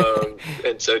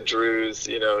 And so Druze,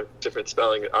 different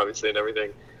spelling obviously and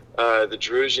everything. The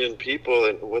Druzian people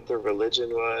and what their religion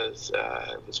was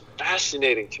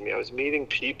fascinating to me. I was meeting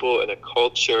people in a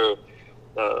culture.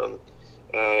 We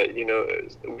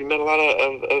met a lot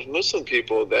of Muslim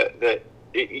people that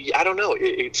I don't know.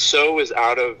 It so is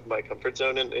out of my comfort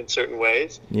zone in certain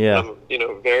ways. Yeah.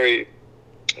 I'm very,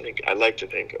 I like to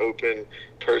think, open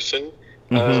person.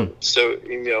 So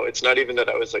it's not even that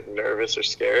I was nervous or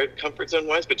scared comfort zone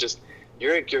wise, but just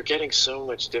you're getting so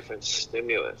much different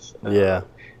stimulus.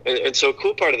 And so a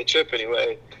cool part of the trip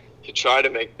anyway, to try to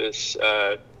make this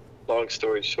long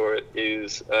story short,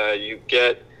 is you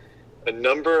get a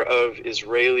number of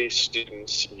Israeli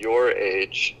students your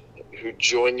age who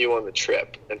join you on the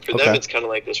trip. And for them, it's kind of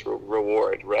like this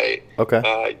reward, right?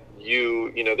 Okay.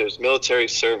 There's military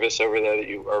service over there that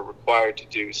you are required to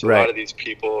do. So a lot of these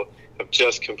people have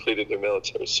just completed their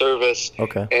military service.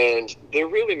 Okay. And they're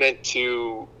really meant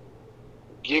to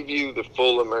give you the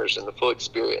full immersion, the full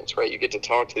experience, right? You get to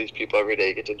talk to these people every day.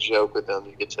 You get to joke with them.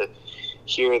 You get to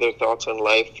hear their thoughts on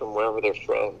life from wherever they're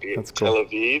from, be it Tel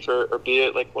Aviv or be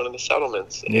it one of the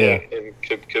settlements in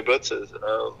kibbutzes.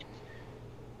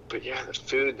 But yeah, the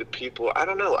food, the people, I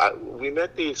don't know. We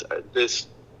met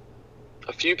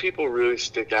a few people really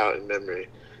stick out in memory.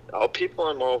 All people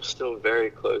I'm all still very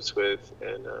close with.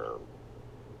 And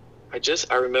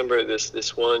I remember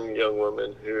this one young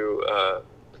woman who,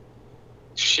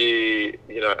 she,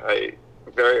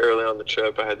 very early on the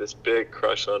trip, I had this big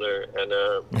crush on her. And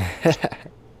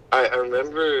I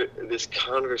remember this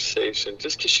conversation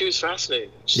just because she was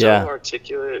fascinating. So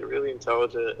articulate, really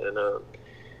intelligent. And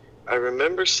I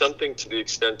remember something to the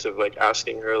extent of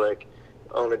asking her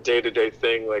on a day-to-day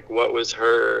thing, what was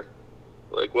her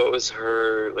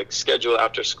schedule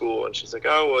after school. And she's like,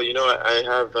 oh, well, I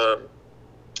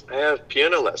have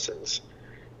piano lessons.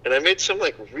 And I made some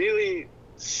really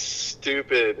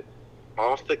stupid,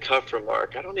 off the cuff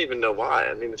remark. I don't even know why.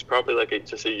 I mean, it's probably like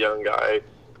just a young guy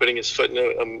putting his foot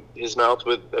in his mouth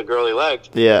with a girl he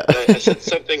liked. Yeah. And I said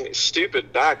something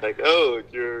stupid back, like, "Oh,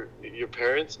 your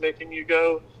parents making you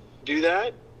go do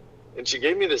that?" And she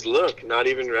gave me this look, not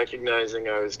even recognizing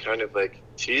I was kind of like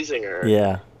teasing her.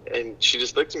 Yeah. And she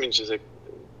just looked at me and she's like,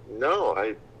 "No,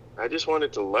 I just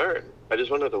wanted to learn. I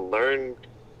just wanted to learn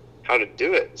how to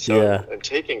do it. So Yeah. I'm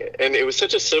taking it." And it was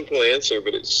such a simple answer,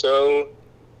 but it so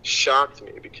shocked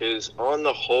me because on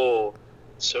the whole,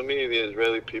 so many of the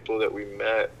Israeli people that we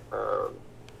met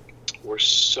were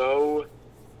so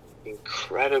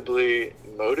incredibly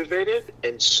motivated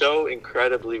and so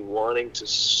incredibly wanting to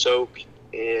soak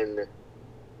in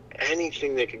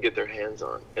anything they could get their hands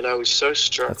on. And I was so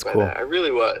struck That's by cool. that. I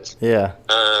really was. Yeah.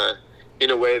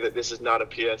 In a way that this is not a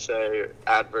PSA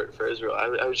advert for Israel.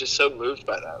 I was just so moved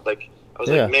by that. Like, I was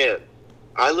Yeah. like, man,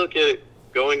 I look at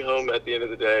going home at the end of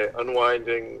the day,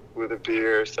 unwinding with a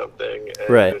beer or something, and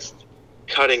Right. just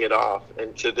cutting it off.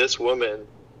 And to this woman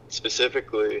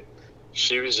specifically,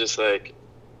 she was just like,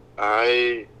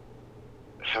 I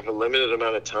have a limited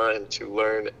amount of time to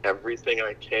learn everything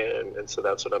I can, and so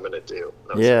that's what I'm going to do.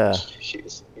 And I was Yeah. like,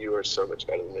 jeez, you are so much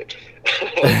better than me.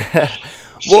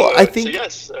 Well, I think, so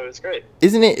yes, that was great.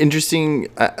 isn't it interesting?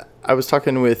 I was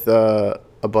talking with a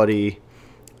buddy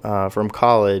from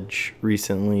college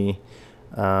recently,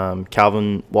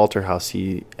 Calvin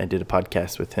Walterhouse. I did a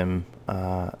podcast with him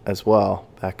as well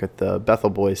back at the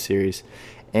Bethel Boys series,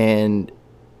 and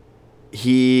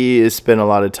he has spent a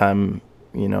lot of time,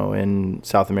 in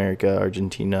South America,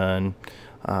 Argentina,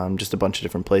 and just a bunch of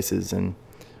different places. And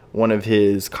one of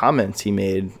his comments he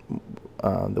made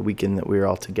the weekend that we were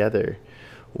all together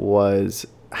was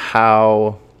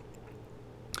how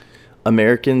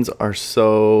Americans are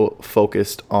so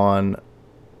focused on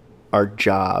our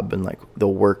job and like the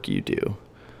work you do.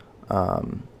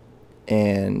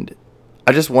 And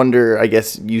I just wonder, I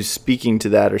guess you speaking to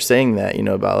that or saying that,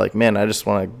 about like, man, I just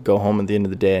want to go home at the end of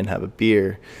the day and have a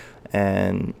beer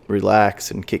and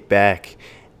relax and kick back.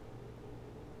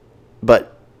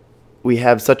 But we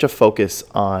have such a focus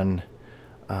on,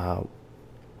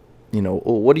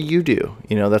 what do you do?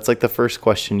 That's like the first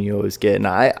question you always get. And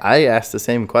I ask the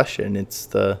same question.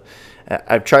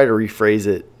 I've tried to rephrase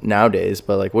it nowadays,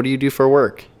 but like, what do you do for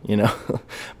work?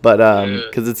 But,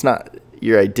 cause it's not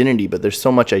your identity, but there's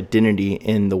so much identity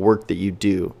in the work that you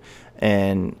do.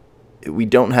 And we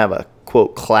don't have a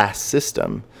quote class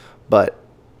system, but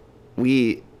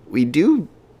we do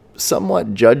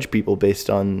somewhat judge people based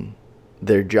on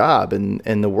their job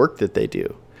and the work that they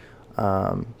do.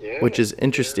 Which is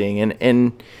interesting.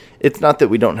 And it's not that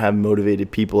we don't have motivated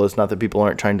people. It's not that people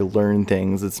aren't trying to learn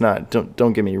things. It's not,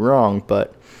 don't get me wrong,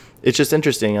 but it's just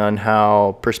interesting on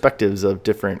how perspectives of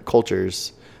different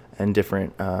cultures and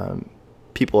different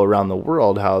people around the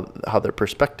world, how their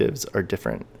perspectives are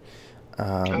different.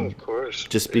 Of course.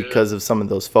 Just because of some of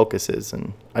those focuses.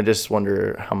 And I just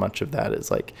wonder how much of that is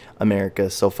like America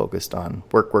is so focused on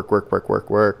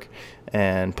work,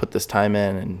 and put this time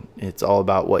in, and it's all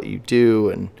about what you do.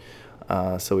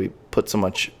 And so we put so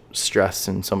much stress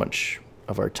and so much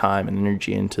of our time and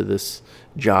energy into this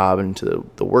job and to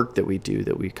the work that we do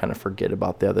that we kind of forget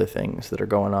about the other things that are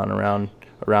going on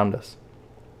around us.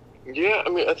 Yeah, I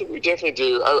mean, I think we definitely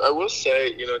do. I will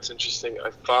say, it's interesting.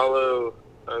 I follow,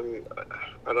 I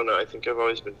don't know, I think I've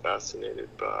always been fascinated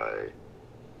by,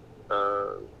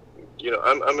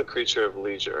 I'm a creature of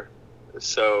leisure.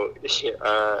 So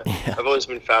I've always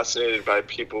been fascinated by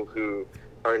people who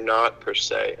are not per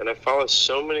se. And I follow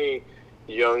so many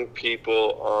young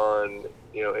people on,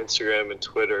 Instagram and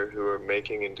Twitter who are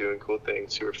making and doing cool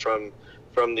things, who are from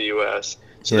the U.S.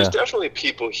 So there's definitely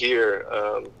people here.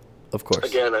 Of course.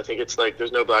 Again, I think it's like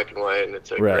there's no black and white and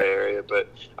it's a gray area. But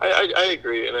I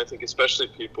agree. And I think especially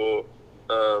people,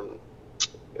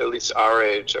 at least our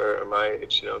age or my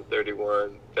age, I'm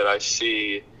 31, that I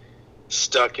see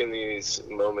stuck in these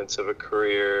moments of a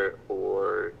career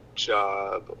or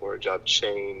job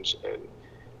change, and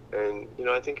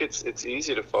I think it's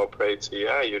easy to fall prey to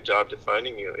your job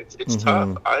defining you. It's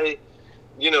tough.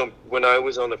 When I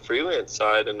was on the freelance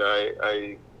side and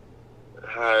I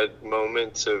had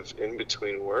moments of in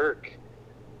between work,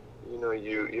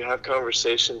 you have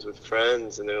conversations with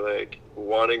friends and they're like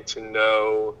wanting to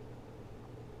know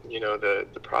the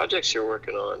projects you're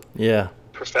working on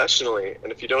professionally,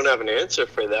 and if you don't have an answer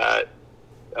for that,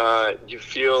 you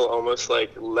feel almost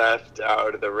like left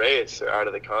out of the race or out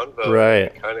of the convo. Right.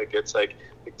 It kind of gets like,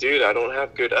 dude, I don't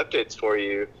have good updates for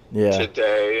you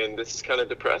today, and this is kind of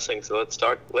depressing, so let's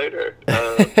talk later.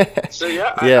 So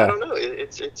yeah, I don't know.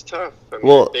 It's tough. I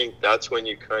mean, I think that's when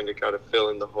you kind of got to fill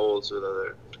in the holes with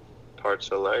other parts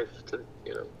of life to,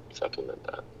 supplement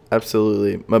that.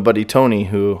 Absolutely. My buddy Tony,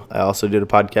 who I also did a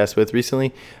podcast with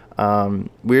recently,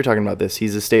 we were talking about this.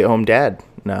 He's a stay-at-home dad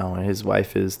now, and his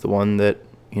wife is the one that,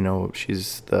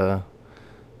 she's the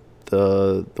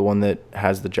one that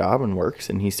has the job and works,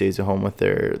 and he stays at home with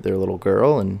their little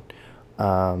girl, and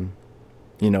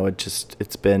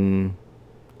it's been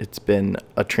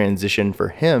a transition for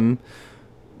him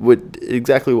with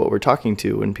exactly what we're talking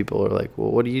to when people are like,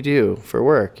 well, what do you do for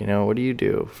work? What do you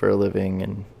do for a living?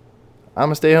 And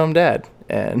I'm a stay-at-home dad,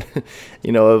 and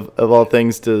of all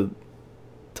things to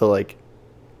like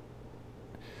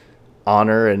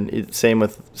honor, and same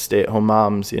with stay-at-home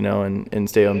moms, and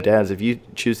stay-at-home dads. If you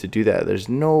choose to do that, there's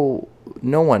no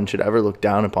one should ever look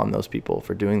down upon those people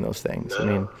for doing those things. No, I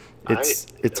mean,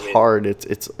 it's hard.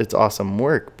 It's awesome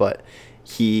work, but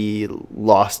he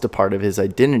lost a part of his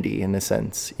identity in a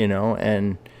sense,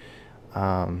 and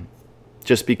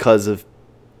just because of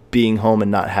being home and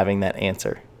not having that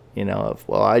answer, of,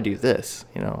 well, I do this,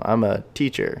 I'm a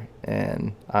teacher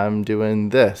and I'm doing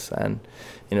this, and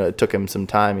it took him some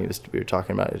time. We were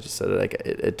talking about it. Just said like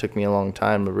it took me a long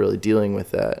time of really dealing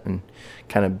with that and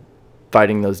kind of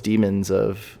fighting those demons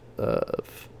of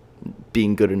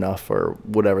being good enough or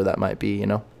whatever that might be.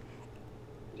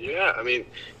 Yeah, I mean,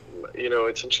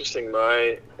 it's interesting.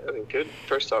 Good.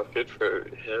 First off, good for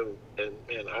him. And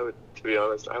man, to be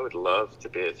honest, I would love to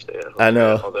be a stay-at-home I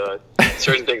know. dad, although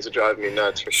certain things would drive me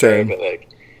nuts for Same. sure. But like,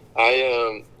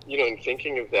 in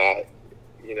thinking of that,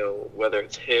 whether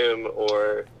it's him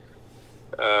or,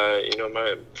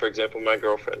 for example, my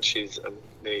girlfriend, she's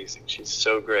amazing. She's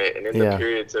so great. And in the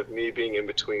periods of me being in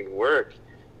between work,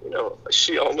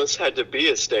 she almost had to be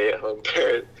a stay-at-home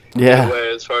parent. In a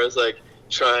way, as far as like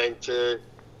trying to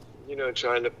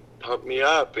pump me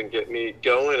up and get me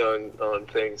going on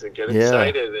things and get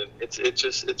excited. And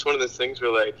it's one of those things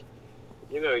where like,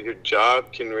 your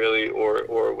job can really,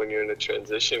 or when you're in a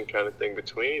transition kind of thing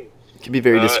between, it can be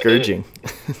very discouraging.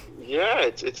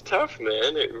 It's tough,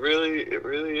 man. It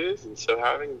really is. And so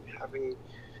having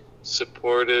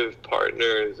supportive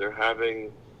partners or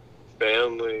having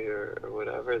family or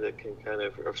whatever that can kind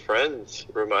of, or friends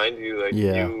remind you like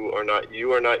you are not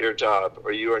your job,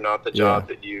 or you are not the job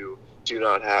that you do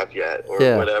not have yet, or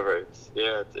whatever.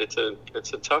 It's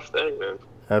a tough thing, man.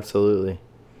 Absolutely.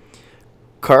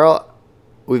 Carl,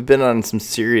 we've been on some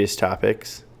serious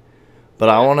topics, but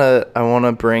I want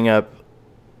to bring up,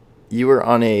 you were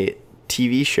on a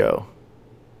TV show.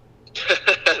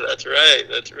 That's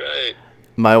right.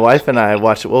 My wife and I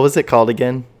watched it. What was it called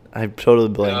again? I totally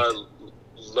blanked.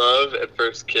 Love at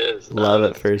First Kiss. Love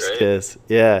at First Kiss.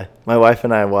 Yeah. My wife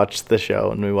and I watched the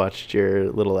show, and we watched your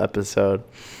little episode,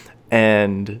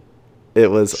 and it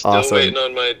was awesome.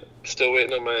 Still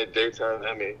waiting on my daytime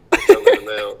Emmy. It's coming in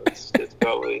the mail. It's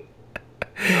probably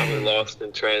lost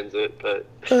in transit, but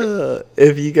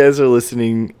if you guys are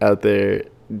listening out there,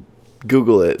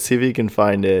 Google it. See if you can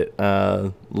find it.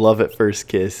 Love at First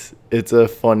Kiss. It's a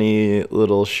funny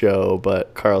little show,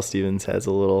 but Carl Stevens has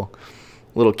a little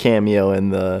cameo in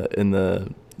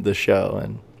the show,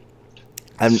 and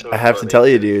I have to tell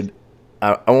you, dude,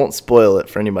 I won't spoil it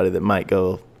for anybody that might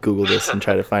go Google this and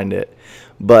try to find it,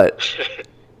 but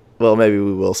well, maybe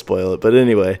we will spoil it. But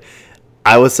anyway,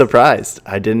 I was surprised.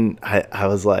 I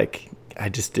was like, I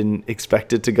just didn't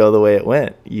expect it to go the way it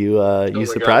went. You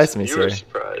surprised me, sir. You were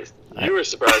surprised. You were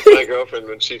surprised. My girlfriend,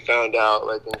 when she found out,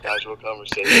 like in casual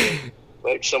conversation,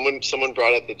 like someone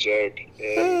brought up the joke,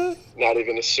 and not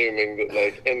even assuming that,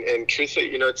 like, and truthfully,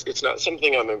 it's not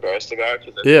something I'm embarrassed about,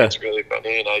 because I think it's really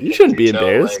funny, and you shouldn't be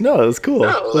embarrassed. Like, no, it was cool.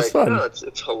 It was fun. No,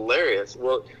 it's hilarious.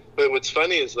 Well, but what's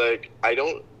funny is like I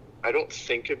don't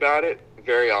think about it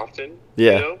very often.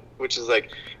 Which is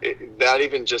like that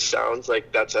even just sounds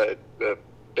like that's a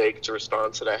baked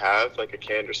response that I have, like a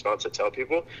canned response I tell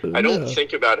people. I don't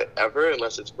think about it ever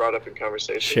unless it's brought up in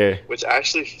conversation. Sure. What's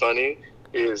actually funny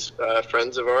is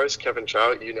friends of ours, Kevin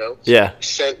Trout,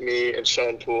 sent me, and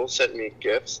Sean Poole sent me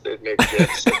gifts. They'd made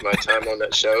gifts of my time on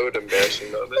that show at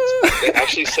embarrassing moments. They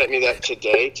actually sent me that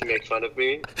today to make fun of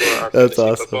me for our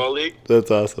fantasy football league. That's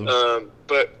awesome.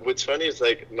 But what's funny is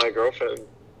like my girlfriend,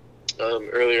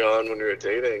 earlier on when we were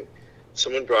dating,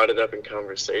 someone brought it up in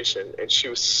conversation, and she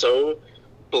was so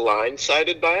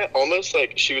blindsided by it, almost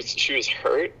like she was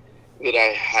hurt that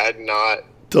I had not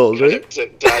told her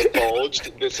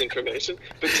divulged this information.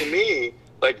 But to me,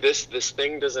 like this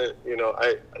thing doesn't,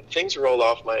 things roll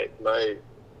off my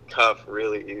cuff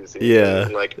really easy. Yeah.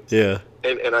 And like, yeah.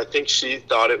 and I think she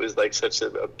thought it was like such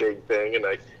a big thing, and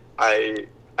I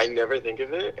never think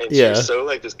of it, and she Yeah. was so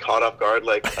like just caught off guard,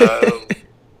 like,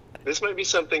 this might be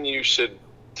something you should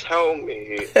tell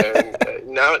me. And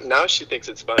now she thinks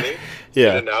it's funny.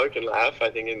 Yeah. And now we can laugh. I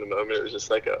think in the moment it was just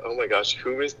like, oh my gosh,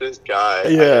 who is this guy?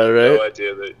 Yeah, I had right. no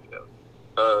idea that.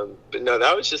 But no,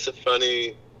 that was just a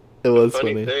funny. It was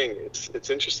funny thing. It's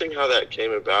interesting how that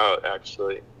came about.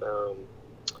 Actually,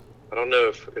 I don't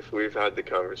know if we've had the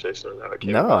conversation on how it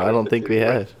came about. No, I don't think we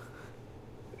have.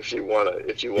 If you wanna.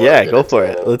 Yeah, go for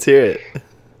it. Let's hear it.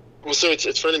 Well, so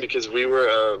it's funny because we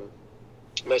were.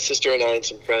 My sister and I and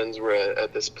some friends were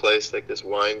at this place, like this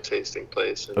wine tasting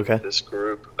place, and this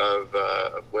group of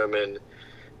women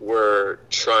were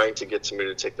trying to get somebody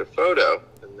to take their photo,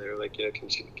 and they were like, can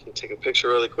you take a picture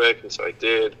really quick? And so I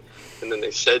did, and then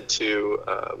they said to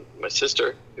my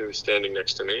sister, who was standing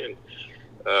next to me,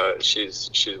 and she's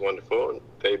wonderful, and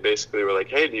they basically were like,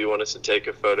 hey, do you want us to take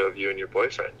a photo of you and your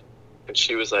boyfriend? And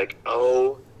she was like,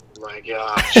 oh my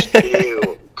gosh,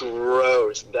 ew,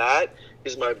 gross, that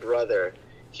is my brother.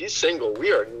 He's single.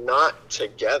 We are not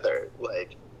together.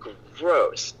 Like,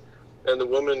 gross. And the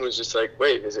woman was just like,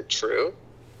 wait, is it true?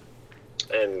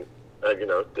 And,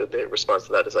 the response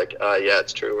to that is like, yeah,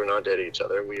 it's true. We're not dating each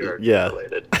other. We are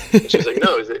related. And she was like,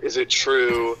 no, is it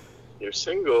true? You're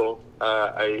single.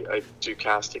 I do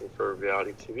casting for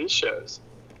reality TV shows.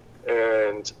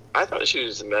 And I thought she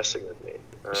was messing with me.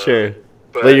 Sure.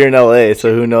 But you're in LA,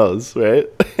 so who knows, right?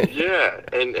 Yeah.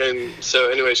 And so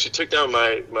anyway, she took down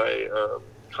my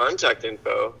contact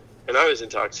info, and I was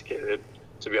intoxicated,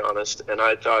 to be honest, and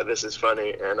I thought, this is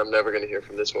funny, and I'm never going to hear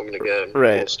from this woman again.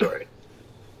 Right. Full story.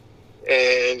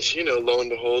 And lo and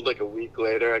behold, like a week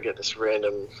later, I get this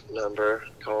random number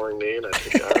calling me, and I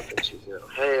pick up, and she's,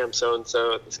 hey, I'm so and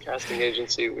so at this casting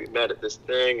agency. We met at this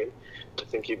thing, and I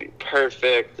think you'd be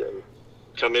perfect, and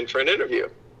come in for an interview.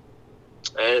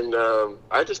 And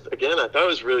I thought it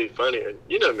was really funny. And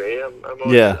you know me, I'm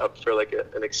always up for like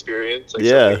an experience, like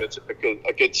something that's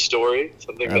a good story,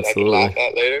 something that I can laugh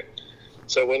at later.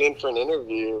 So I went in for an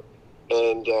interview,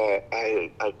 and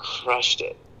I crushed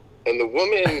it. And the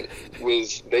woman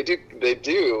they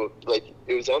do like,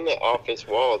 it was on the office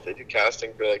walls. They do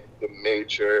casting for like the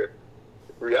major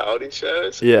reality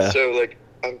shows. Yeah. So like,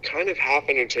 I'm kind of half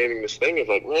entertaining this thing of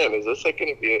like, man, is this like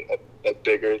going to be a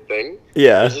bigger thing?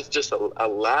 Yeah. Or is this just a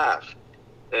laugh?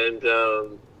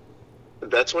 And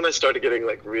that's when I started getting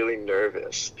like really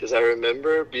nervous, because I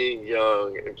remember being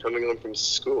young and coming home from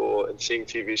school and seeing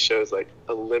TV shows like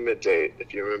A Limit Date,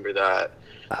 if you remember that.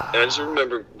 And I just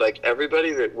remember like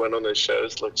everybody that went on those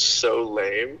shows looked so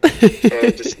lame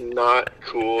and just not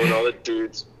cool, and all the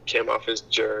dudes came off as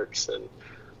jerks. And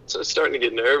so I was starting to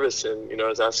get nervous, and I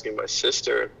was asking my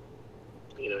sister,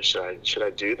 should I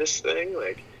do this thing?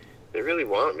 Like, they really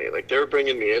want me. Like, they were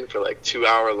bringing me in for like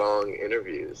 2-hour-long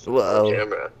interviews on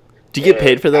camera. Do you get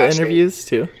paid for the interviews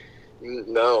too?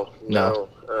 No.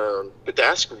 But they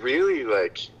ask really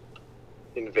like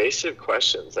invasive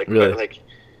questions, like really?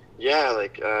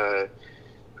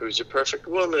 Who's your perfect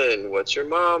woman? What's your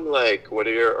mom like? What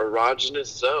are your erogenous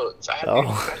zones? I didn't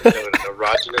know what an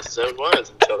erogenous zone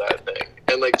was until that thing.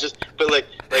 And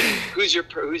who's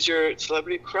your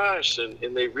celebrity crush?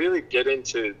 And they really get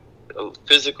into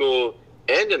physical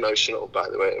and emotional, by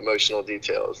the way, emotional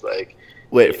details. Like,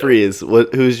 wait, freeze.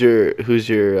 Who's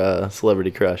your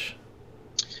celebrity crush?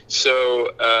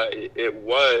 So it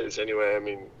was, anyway. I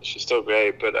mean, she's still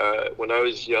great, but when I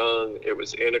was young, it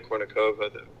was Anna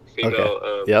Kournikova, the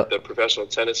female, the professional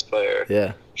tennis player.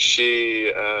 Yeah.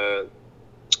 She,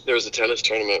 there was a tennis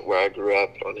tournament where I grew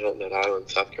up on Hilton Head Island,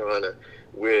 South Carolina,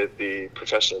 with the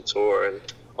professional tour, and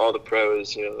all the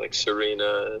pros, like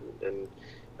Serena and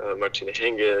Martina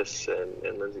Hingis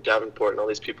and Lindsay Davenport, and all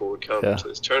these people would come to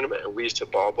this tournament, and we used to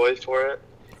ball boy for it.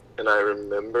 And I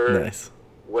remember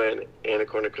when Anna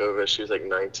Kournikova, she was like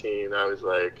 19, I was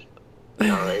like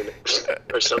 9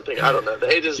 or something. I don't know. The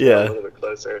ages were a little bit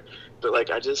closer. But like,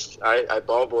 I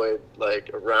ball boyed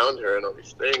like around her and all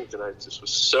these things, and I just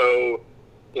was so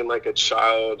in like a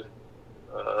child,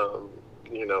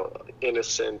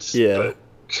 innocent, but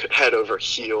head over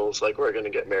heels, like we're gonna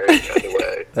get married kind of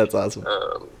way. That's awesome.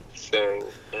 Thing.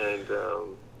 And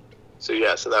so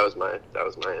that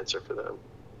was my answer for them.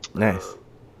 Nice.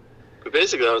 But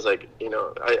basically, I was like,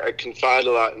 I confide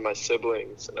a lot in my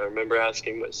siblings, and I remember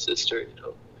asking my sister,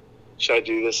 should I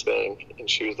do this thing? And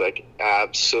she was like,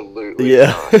 absolutely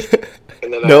not.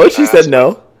 And then she said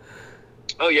no.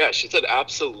 Oh yeah, she said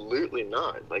absolutely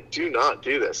not. Like, do not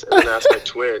do this. And then I asked my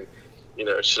twin,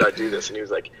 should I do this? And he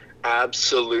was like,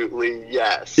 absolutely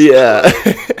yes. Yeah.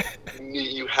 Like,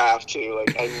 you have to.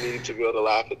 Like, I need to be able to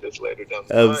laugh at this later down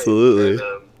the line. And Absolutely.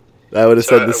 I would have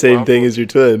so said the I same thing waffled. as your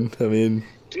twin. I mean,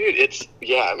 Dude, it's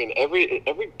yeah. I mean, every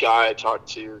guy I talk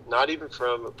to, not even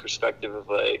from a perspective of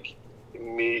like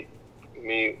meet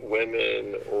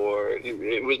women, or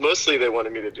it was mostly they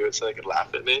wanted me to do it so they could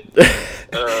laugh at me,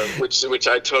 which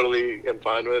I totally am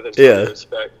fine with and totally yeah.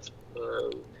 respect.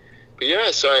 But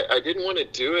yeah, so I didn't want to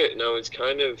do it, and I was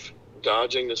kind of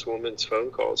dodging this woman's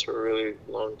phone calls for a really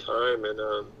long time, and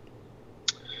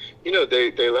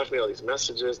they left me all these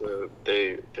messages, and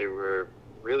they were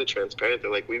really transparent.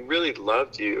 They're like, we really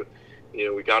loved you.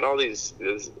 We got all these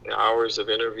hours of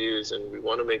interviews, and we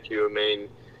want to make you a main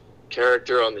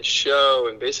character on the show.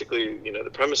 And basically, the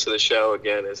premise of the show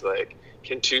again is like,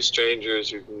 can two strangers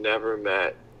who've never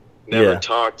met, never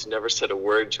talked, never said a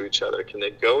word to each other, can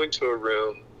they go into a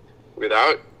room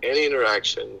without any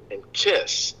interaction and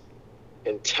kiss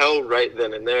and tell right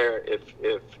then and there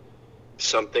if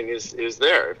something is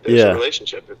there, if there's a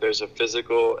relationship, if there's a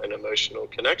physical and emotional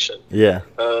connection. Yeah.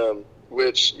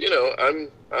 Which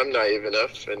I'm naive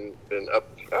enough and up.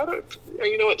 I don't.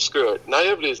 You know what? Screw it.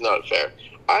 Naivety is not fair.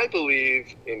 I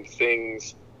believe in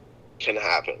things can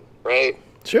happen, right?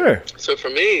 Sure. So for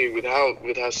me, with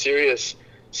how serious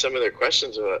some of their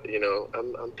questions are,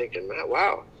 I'm thinking, man,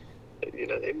 wow,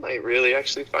 they might really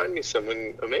actually find me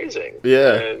someone amazing.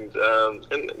 Yeah.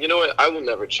 And you know what? I will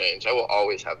never change. I will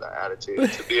always have that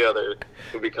attitude. To the other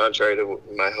would be contrary to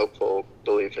my hopeful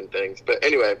belief in things. But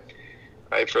anyway,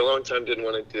 I for a long time didn't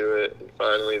want to do it, and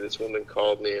finally this woman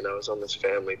called me, and I was on this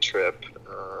family trip,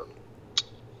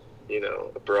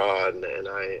 abroad, and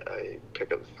I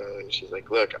pick up the phone, and she's like,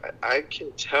 "Look, I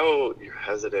can tell you're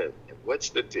hesitant. What's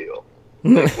the deal?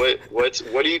 Like,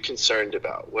 what are you concerned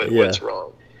about? What's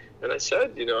wrong?" And I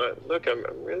said, look, I'm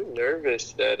really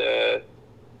nervous that,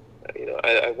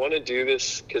 I want to do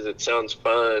this because it sounds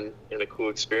fun and a cool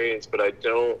experience, but I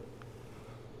don't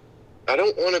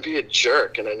want to be a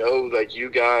jerk. And I know, like, you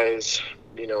guys,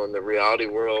 in the reality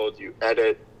world, you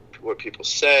edit what people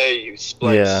say, you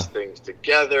splice things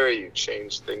together, you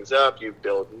change things up, you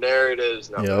build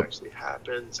narratives, not what actually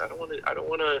happens. I don't want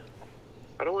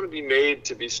to be made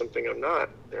to be something I'm not.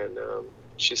 And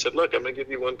she said, look, I'm going to give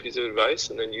you one piece of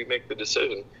advice, and then you make the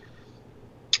decision.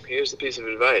 Here's the piece of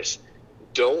advice.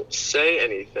 Don't say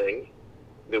anything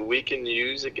that we can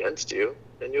use against you,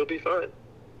 and you'll be fine.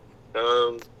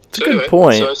 It's a good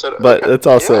point, so I said, but it's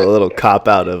also a little cop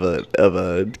out of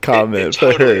a comment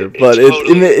for her. But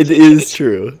it is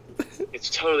true.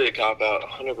 It's totally a cop out,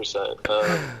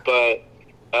 100%. But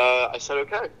I said,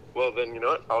 okay, well then, you know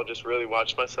what? I'll just really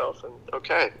watch myself, and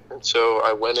okay. And so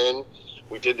I went in.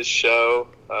 We did the show.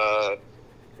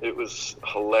 It was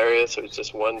hilarious. It was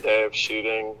just one day of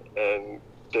shooting, and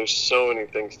there's so many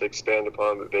things to expand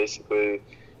upon. But basically,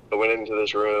 I went into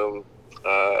this room.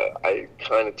 I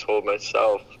kind of told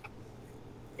myself,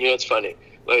 it's funny.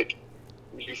 Like,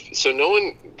 so no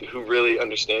one who really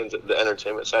understands the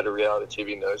entertainment side of reality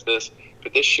TV knows this,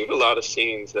 but they shoot a lot of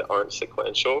scenes that aren't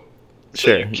sequential. So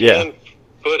sure. you can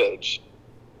footage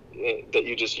that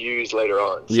you just use later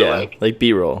on. So like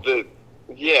B-roll.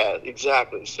 Yeah,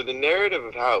 exactly. So the narrative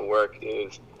of how it worked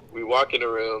is we walk in a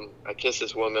room, I kiss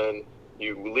this woman,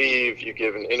 you leave, you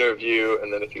give an interview,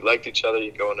 and then if you liked each other,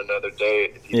 you go on another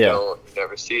date. If you don't, you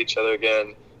never see each other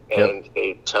again. And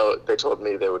they told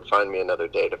me they would find me another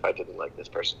date if I didn't like this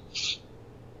person.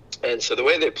 And so the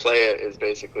way they play it is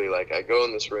basically like I go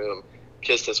in this room,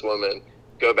 kiss this woman,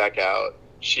 go back out.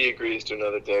 She agrees to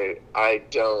another date. I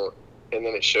don't. And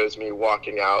then it shows me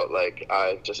walking out like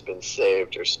I've just been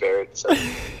saved or spared some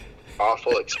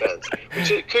awful expense,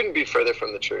 which it couldn't be further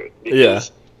from the truth.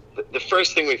 Because the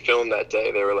first thing we filmed that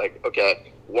day, they were like,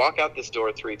 okay, walk out this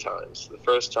door 3 times. The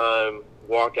first time,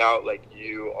 walk out like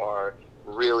you are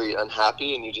really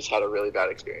unhappy and you just had a really bad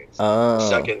experience.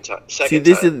 Second time. See,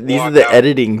 these are the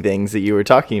editing things that you were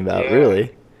talking about,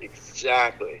 really.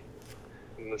 Exactly.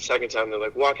 And the second time, they're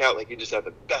like, walk out like you just had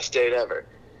the best date ever.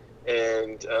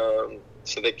 And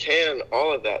so they can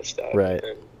all of that stuff. Right.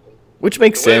 Which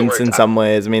makes sense in some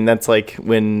ways. I mean, that's like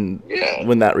when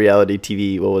that reality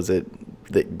TV, what was it,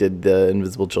 that did the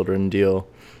Invisible Children deal.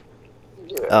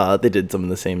 Yeah. They did some of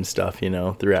the same stuff,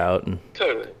 throughout. And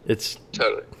totally. It's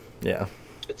totally. Yeah.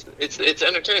 It's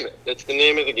entertainment. It's the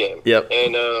name of the game. Yep.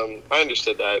 And I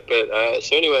understood that. But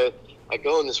so anyway, I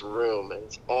go in this room and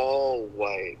it's all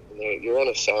white. And you're on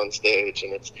a sound stage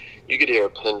and you could hear a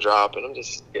pin drop, and I'm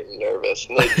just getting nervous.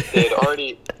 And they'd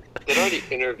already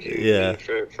interviewed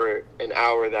me for an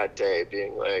hour that day,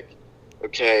 being like,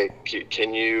 okay,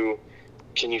 can you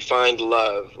find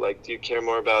love? Like, do you care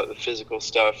more about the physical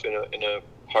stuff in a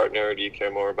partner, or do you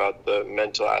care more about the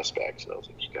mental aspect? And I was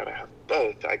like, you gotta have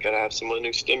both. I gotta have someone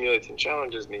who stimulates and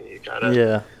challenges me. You gotta,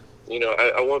 Yeah.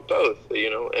 I want both,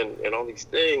 and all these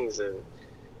things, and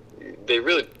they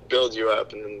really build you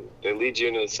up, and then they lead you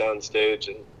into the sound stage,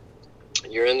 and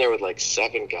you're in there with like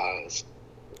 7 guys,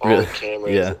 all with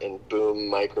cameras and boom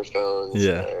microphones,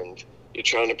 and you're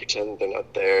trying to pretend they're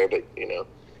not there, but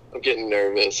I'm getting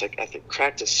nervous. Like, I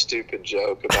cracked a stupid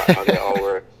joke about how they all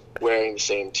were wearing the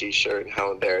same T-shirt and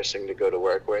how embarrassing to go to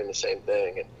work wearing the same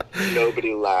thing, and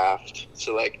nobody laughed.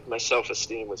 So like my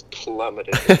self-esteem was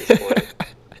plummeted at this point.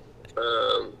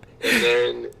 And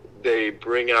then they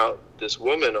bring out this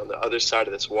woman on the other side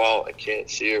of this wall. I can't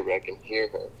see her, but I can hear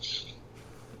her.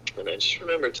 And I just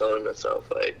remember telling myself,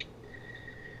 like,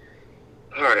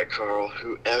 all right, Carl,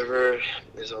 whoever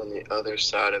is on the other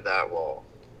side of that wall,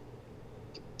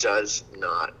 does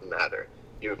not matter.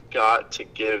 You've got to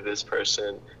give this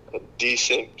person a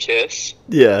decent kiss.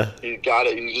 Yeah. You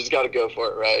just gotta go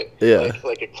for it, right? Yeah.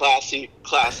 Like a classy,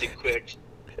 quick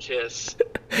kiss.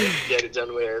 Get it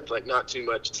done with, like, not too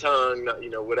much tongue, not,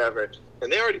 whatever.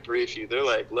 And they already brief you. They're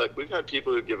like, look, we've had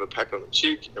people who give a peck on the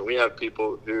cheek, and we have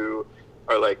people who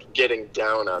are like getting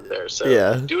down out there. So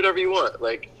do whatever you want.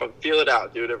 Like, feel it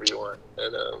out. Do whatever you want.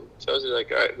 And so I was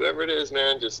like, all right, whoever it is,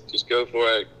 man, just go for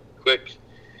it.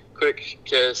 Quick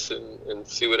kiss and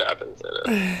see what happens.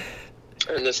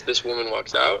 And this woman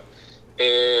walks out,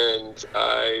 and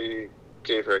I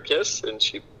gave her a kiss, and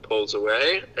she pulls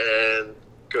away and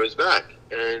goes back.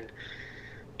 And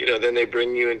then they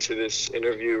bring you into this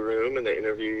interview room, and they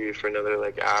interview you for another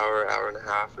like hour and a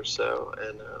half or so.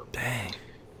 And dang,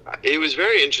 it was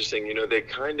very interesting. They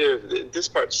kind of, this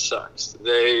part sucks.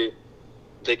 They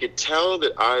could tell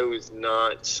that I was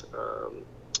not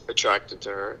attracted to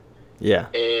her. Yeah.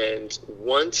 And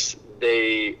once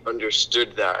they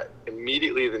understood that,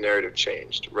 immediately the narrative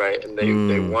changed, right? And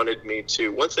they wanted me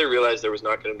to, once they realized there was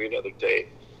not going to be another date,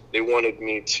 they wanted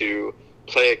me to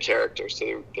play a character.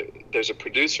 So there's a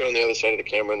producer on the other side of the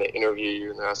camera, and they interview you,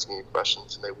 and they're asking you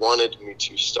questions, and they wanted me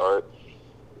to start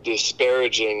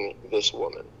disparaging this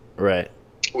woman. Right.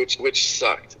 Which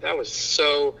sucked. That was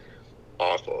so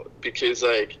awful, because,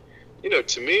 like,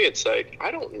 to me, it's like, I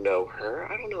don't know her.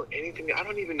 I don't know anything. I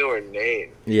don't even know her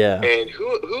name. Yeah. And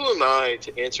who am I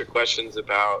to answer questions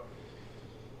about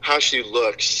how she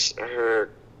looks,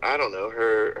 her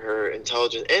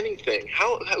intelligence, anything?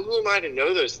 Who am I to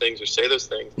know those things or say those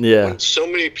things? Yeah. When so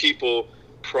many people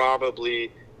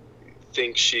probably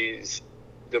think she's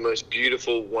the most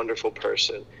beautiful, wonderful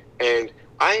person. And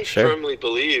I firmly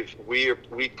believe we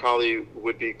probably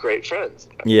would be great friends.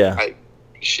 Yeah.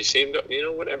 She seemed,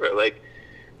 whatever, like,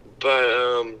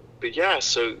 but yeah,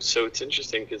 so it's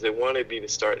interesting, because they wanted me to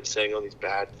start saying all these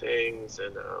bad things,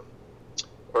 and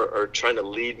or trying to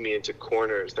lead me into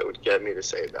corners that would get me to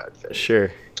say bad things.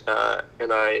 Sure.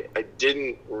 And I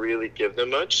didn't really give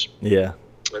them much. Yeah.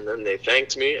 And then they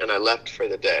thanked me, and I left for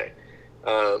the day.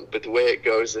 But the way it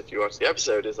goes, if you watch the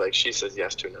episode, is like, she says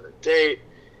yes to another date.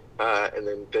 And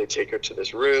then they take her to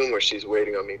this room where she's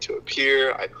waiting on me to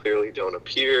appear. I clearly don't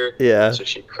appear. Yeah. So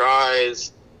she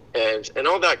cries, and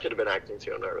all that could have been acting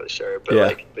too. I'm not really sure,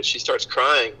 but but she starts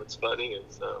crying. What's funny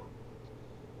is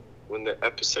when the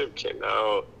episode came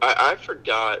out, I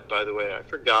forgot. By the way, I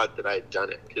forgot that I had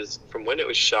done it, because from when it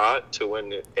was shot to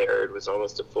when it aired was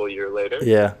almost a full year later.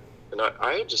 Yeah. And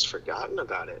I had just forgotten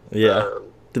about it. Yeah.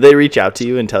 Did they reach out to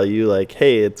you and tell you, like,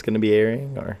 hey, it's going to be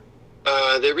airing, or?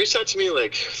 They reached out to me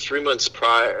like 3 months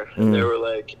prior, and they were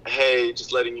like, hey,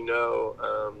 just letting you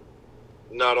know,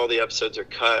 not all the episodes are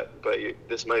cut, but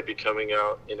this might be coming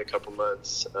out in a couple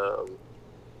months.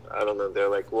 I don't know. They're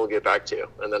like, we'll get back to you.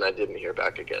 And then I didn't hear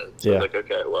back again. So I was like,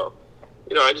 okay, well,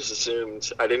 I just assumed,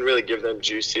 I didn't really give them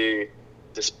juicy,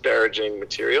 disparaging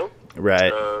material.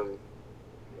 Right.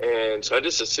 And so I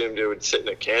just assumed it would sit in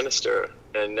a canister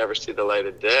and never see the light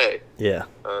of day. Yeah.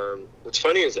 What's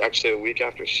funny is, actually, a week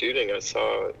after shooting, I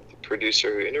saw the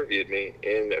producer who interviewed me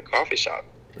in a coffee shop.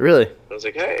 Really? I was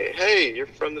like, hey, you're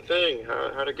from the thing.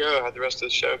 How'd it go? How'd the rest of the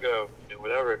show go?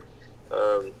 Whatever.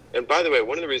 And by the way,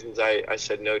 one of the reasons I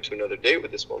said no to another date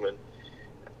with this woman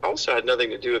also had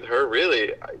nothing to do with her,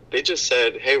 really. They just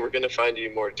said, hey, we're going to find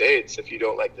you more dates if you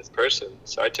don't like this person.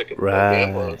 So I took a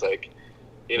gamble. I was like,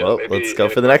 well, maybe let's go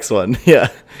for the next one. Yeah.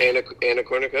 Anna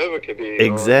Kournikova could be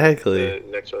exactly on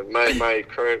the next one. My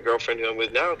current girlfriend who I'm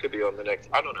with now could be on the next.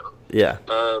 I don't know. Yeah.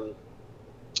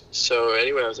 So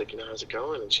anyway, I was like, how's it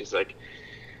going? And she's like,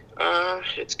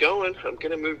 it's going. I'm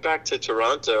going to move back to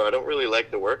Toronto. I don't really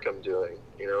like the work I'm doing.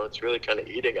 It's really kind of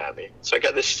eating at me. So I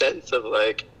got this sense of,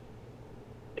 like,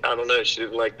 I don't know, she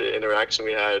didn't like the interaction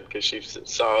we had, because she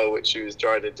saw what she was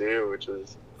trying to do, which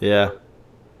was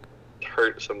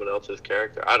hurt someone else's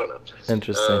character. I don't know.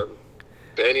 Interesting.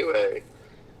 But anyway,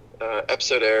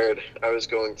 episode aired. I was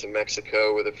going to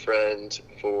Mexico with a friend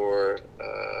for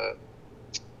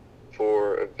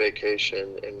a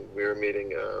vacation, and we were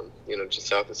meeting, just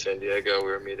south of San Diego.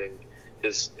 We were meeting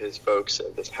his folks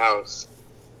at this house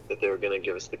that they were going to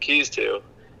give us the keys to.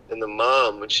 And the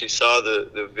mom, when she saw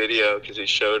the video, because he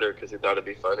showed her, because he thought it'd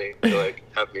be funny to like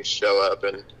have me show up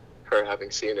and her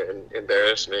having seen it and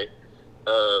embarrass me,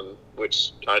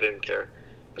 which I didn't care.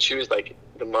 But she was like,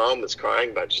 the mom was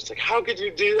crying about it. She's like, how could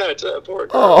you do that to that poor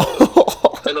girl?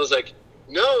 Oh. And I was like,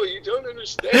 no, you don't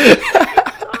understand.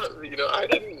 It's not, I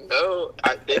didn't know.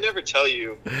 They never tell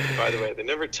you, by the way, they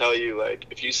never tell you, like,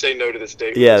 if you say no to this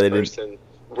date with this person,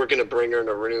 we're going to bring her in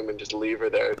a room and just leave her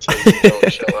there until you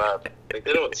don't show up. Like,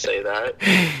 they don't say that.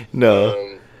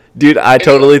 No. Dude, I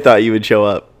totally thought you would show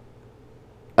up.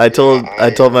 I told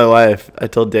my wife, I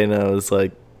told Dana, I was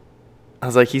like,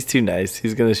 he's too nice.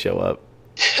 He's going to show up.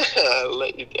 I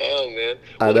let you down, man.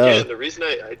 Well, I know. Again, the reason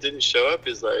I didn't show up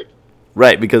is like...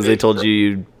 Right, because they told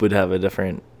you would have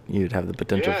you'd have the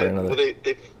potential for another. Well,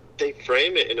 they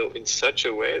frame it in such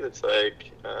a way that's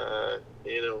like,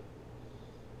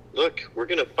 look, we're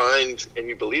going to find, and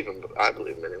you believe them, I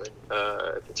believe them anyway,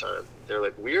 at the time. They're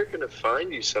like, we are going to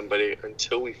find you somebody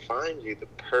until we find you the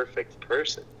perfect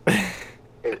person.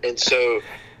 and so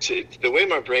the way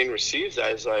my brain receives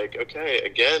that is like, okay,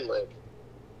 again, like,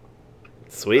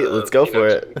 sweet, let's go for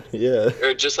it. Yeah.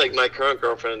 Or just like my current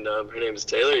girlfriend, her name is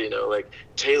Taylor, like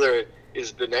Taylor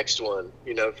is the next one,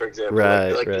 for example.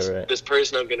 Right, like right. This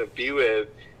person I'm going to be with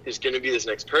is going to be this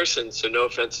next person, so no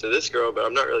offense to this girl, but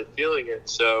I'm not really feeling it,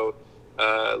 so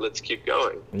let's keep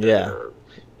going. Yeah.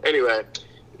 Anyway,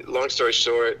 long story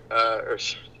short, or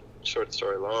short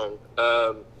story long,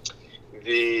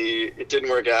 it didn't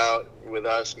work out with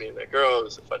us, me and that girl. It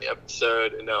was a funny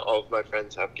episode, and now all of my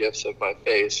friends have gifs of my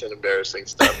face and embarrassing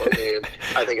stuff on me, and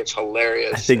I think it's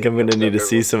hilarious. I think I'm gonna need to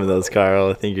see some of those, Carl.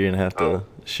 I think you're gonna have to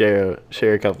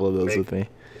share a couple of those with me.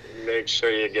 Make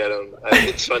sure you get them.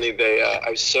 It's funny. I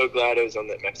was so glad I was on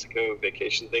that Mexico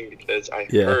vacation thing, because I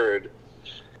heard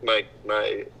my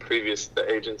the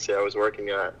agency I was working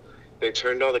at, they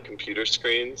turned all the computer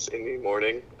screens in the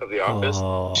morning of the office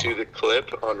to the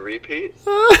clip on repeat,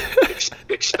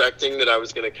 expecting that I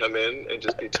was going to come in and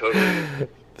just be totally...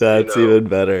 That's even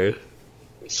better.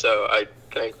 So I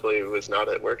thankfully was not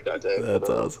at work that day. That's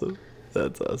awesome.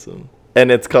 That's awesome.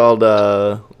 And it's called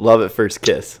Love at First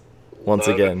Kiss. Once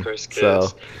again.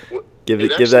 So give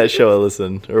that show a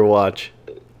listen or watch.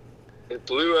 It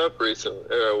blew up recently,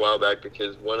 or a while back,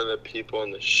 because one of the people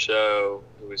on the show,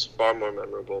 who was far more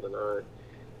memorable than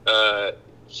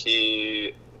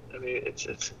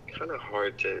it's kind of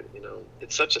hard to,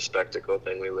 it's such a spectacle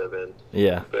thing we live in.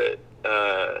 Yeah. But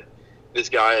this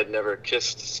guy had never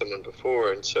kissed someone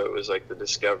before, and so it was like the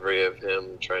discovery of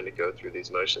him trying to go through these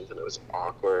motions, and it was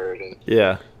awkward. And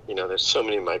yeah. There's so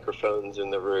many microphones in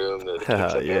the room that it picks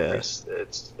up it's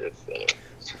anyway.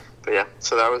 But yeah,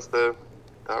 so that was the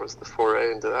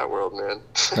foray into that world, man.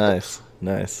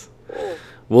 Nice.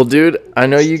 Well, dude, I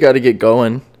know you got to get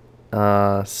going.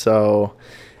 So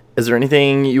is there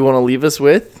anything you want to leave us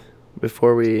with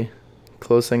before we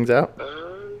close things out?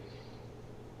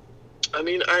 I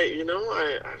mean, I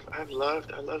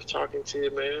love talking to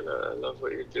you, man. I love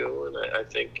what you're doing. I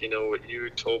think, what you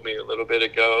told me a little bit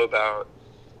ago about,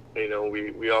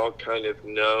 we all kind of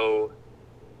know,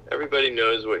 everybody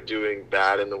knows what doing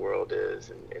bad in the world is,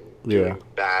 and doing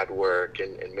bad work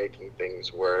and making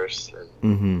things worse.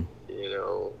 And,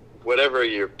 whatever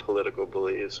your political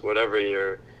beliefs, whatever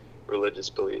your religious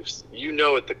beliefs,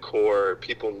 at the core,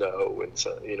 people know when,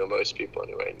 most people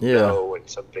anyway, know when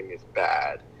something is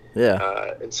bad.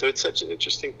 Yeah. And so it's such an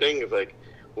interesting thing of like,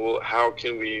 well, how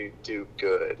can we do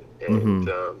good? And,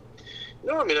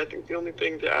 no, I mean, I think the only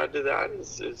thing to add to that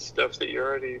is stuff that you're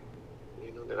already,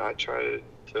 that I try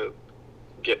to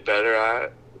get better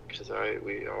at, because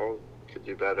we all could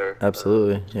do better.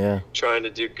 Absolutely, yeah. Trying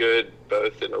to do good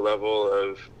both in a level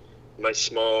of my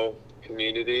small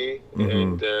community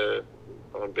and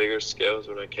on bigger scales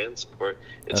when I can support.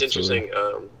 It's interesting.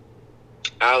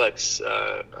 Alex,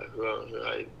 who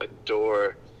I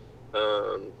adore,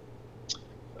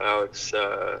 Alex,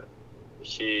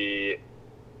 he,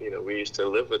 we used to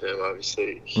live with him,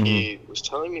 obviously. He was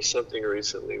telling me something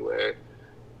recently where,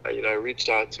 I reached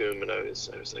out to him and I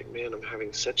was like, man, I'm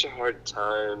having such a hard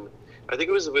time. I think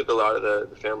it was with a lot of the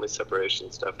family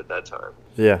separation stuff at that time.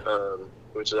 Yeah.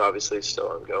 Which is obviously still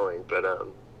ongoing. But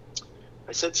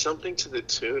I said something to the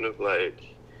tune of like,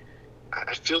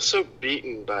 I feel so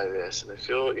beaten by this, and I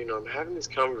feel, I'm having these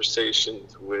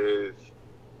conversations with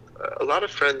a lot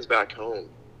of friends back home,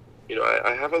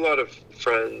 I have a lot of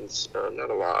friends, not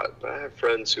a lot, but I have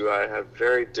friends who I have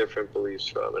very different beliefs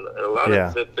from, and a lot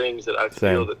of the things that I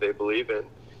feel that they believe in,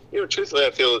 truthfully,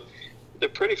 I feel they're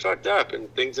pretty fucked up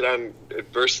and things that I'm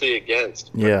adversely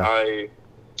against. But I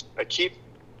keep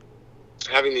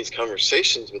having these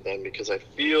conversations with them because I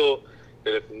feel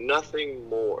that if nothing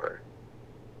more,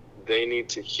 they need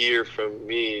to hear from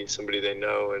me, somebody they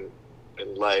know and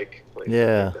like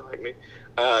they like me,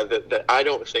 that I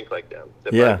don't think like them,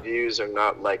 that my views are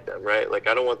not like them, right? Like,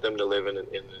 I don't want them to live in an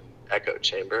echo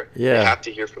chamber. They have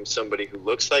to hear from somebody who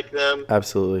looks like them.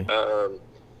 Absolutely.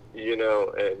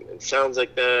 And sounds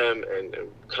like them and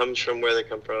comes from where they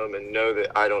come from and know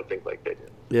that I don't think like they do.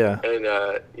 Yeah. And,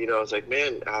 I was like,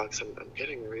 man, Alex, I'm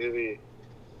getting really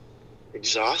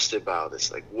exhausted by all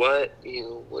this. Like, what do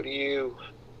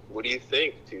you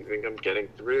think? Do you think I'm getting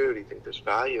through? Do you think there's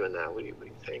value in that? What do you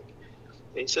think?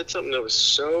 And he said something that was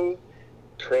so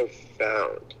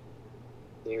profound.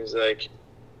 He was like,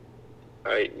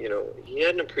 he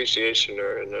had an appreciation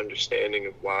or an understanding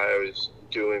of why I was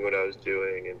doing what I was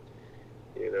doing. And,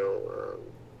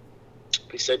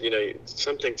 he said,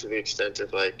 something to the extent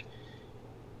of like,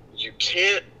 you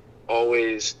can't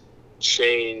always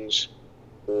change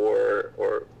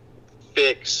or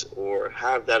fix or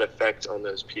have that effect on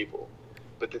those people.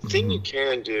 But the thing you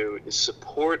can do is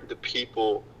support the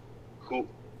people who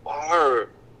are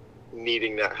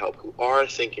needing that help, who are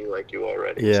thinking like you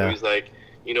already. Yeah. So he's like,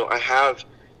 I have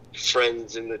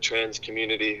friends in the trans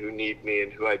community who need me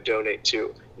and who I donate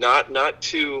to, not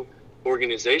to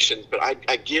organizations, but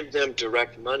I give them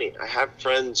direct money. I have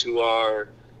friends who are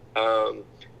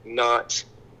not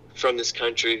from this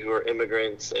country, who are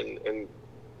immigrants and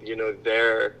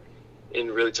they're in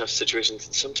really tough situations.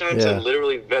 Sometimes I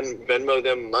literally Venmo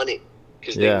them money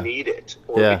because they need it,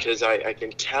 or because I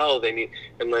can tell they need.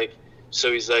 And like,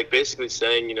 so he's like basically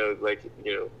saying,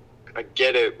 I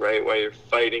get it, right? Why you're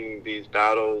fighting these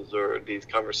battles or these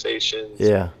conversations.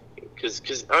 Yeah.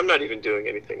 Because I'm not even doing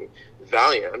anything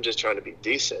valiant. I'm just trying to be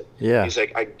decent. Yeah. He's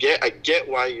like, I get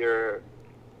why you're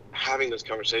having those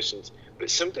conversations, but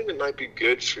something that might be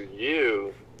good for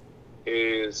you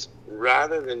is,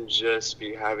 rather than just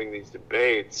be having these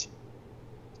debates,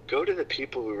 go to the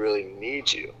people who really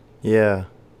need you. Yeah.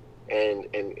 And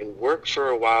work for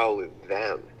a while with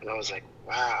them. And I was like,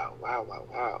 wow.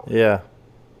 Yeah.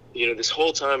 This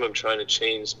whole time I'm trying to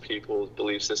change people's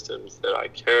belief systems that I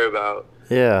care about.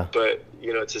 Yeah. But,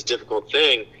 it's this difficult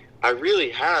thing. I really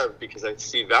have, because I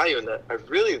see value in that. I've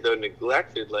really, though,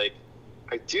 neglected, like,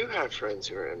 I do have friends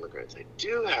who are immigrants. I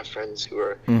do have friends who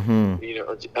are,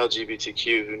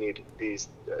 LGBTQ, who need these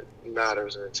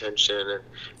matters and attention.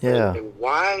 And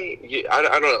why? I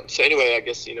don't know. So anyway, I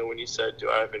guess, when you said, do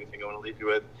I have anything I want to leave you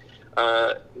with?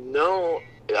 No,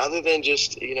 other than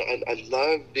just, I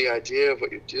love the idea of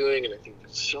what you're doing, and I think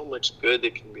there's so much good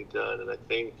that can be done. And I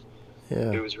think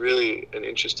it was really an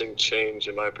interesting change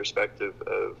in my perspective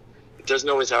of, it doesn't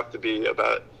always have to be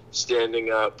about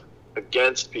standing up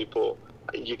against people.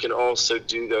 You can also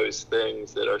do those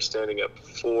things that are standing up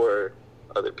for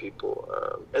other people.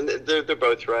 And they're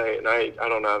both right. And I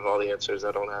don't have all the answers.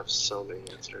 I don't have so many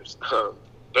answers.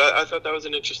 But I thought that was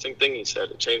an interesting thing he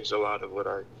said. It changed a lot of what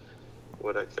I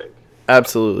think.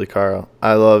 Absolutely, Carl.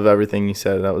 I love everything you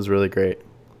said. That was really great.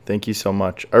 Thank you so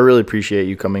much. I really appreciate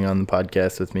you coming on the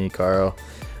podcast with me, Carl.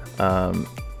 I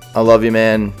love you,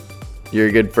 man. You're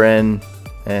a good friend.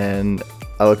 And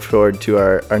I look forward to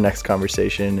our next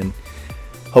conversation. And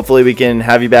hopefully we can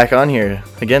have you back on here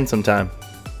again sometime.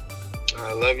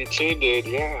 I love you too, dude.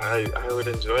 Yeah, I would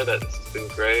enjoy that. This has been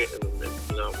great and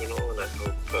phenomenal, and I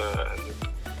hope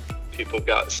people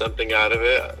got something out of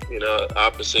it.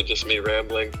 Opposite just me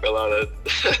rambling for a lot of.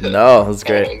 No, it was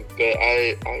great. But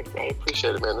I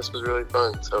appreciate it, man. This was really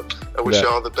fun. So I wish you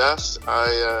all the best.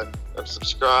 I'm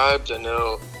subscribed. I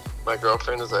know my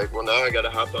girlfriend is like, well, now I got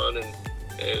to hop on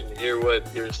and hear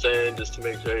what you're saying just to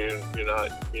make sure you're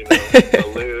not,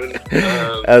 a loon.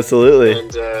 Absolutely.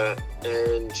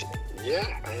 And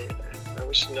yeah, I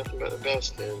wish you nothing but the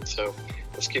best, man. So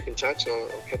let's keep in touch. I'll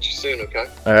catch you soon, okay?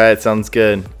 All right, sounds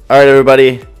good. All right,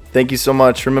 everybody. Thank you so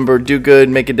much. Remember, do good,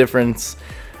 make a difference.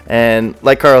 And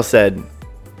like Carl said,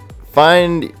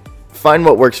 find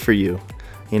what works for you.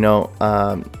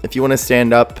 If you want to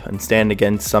stand up and stand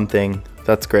against something,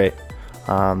 that's great.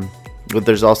 But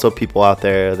there's also people out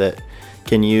there that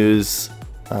can use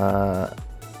a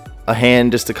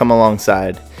hand just to come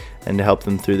alongside and to help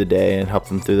them through the day and help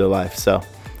them through their life. So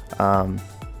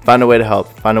find a way to help,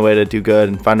 find a way to do good,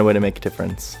 and find a way to make a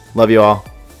difference. Love you all.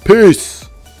 Peace.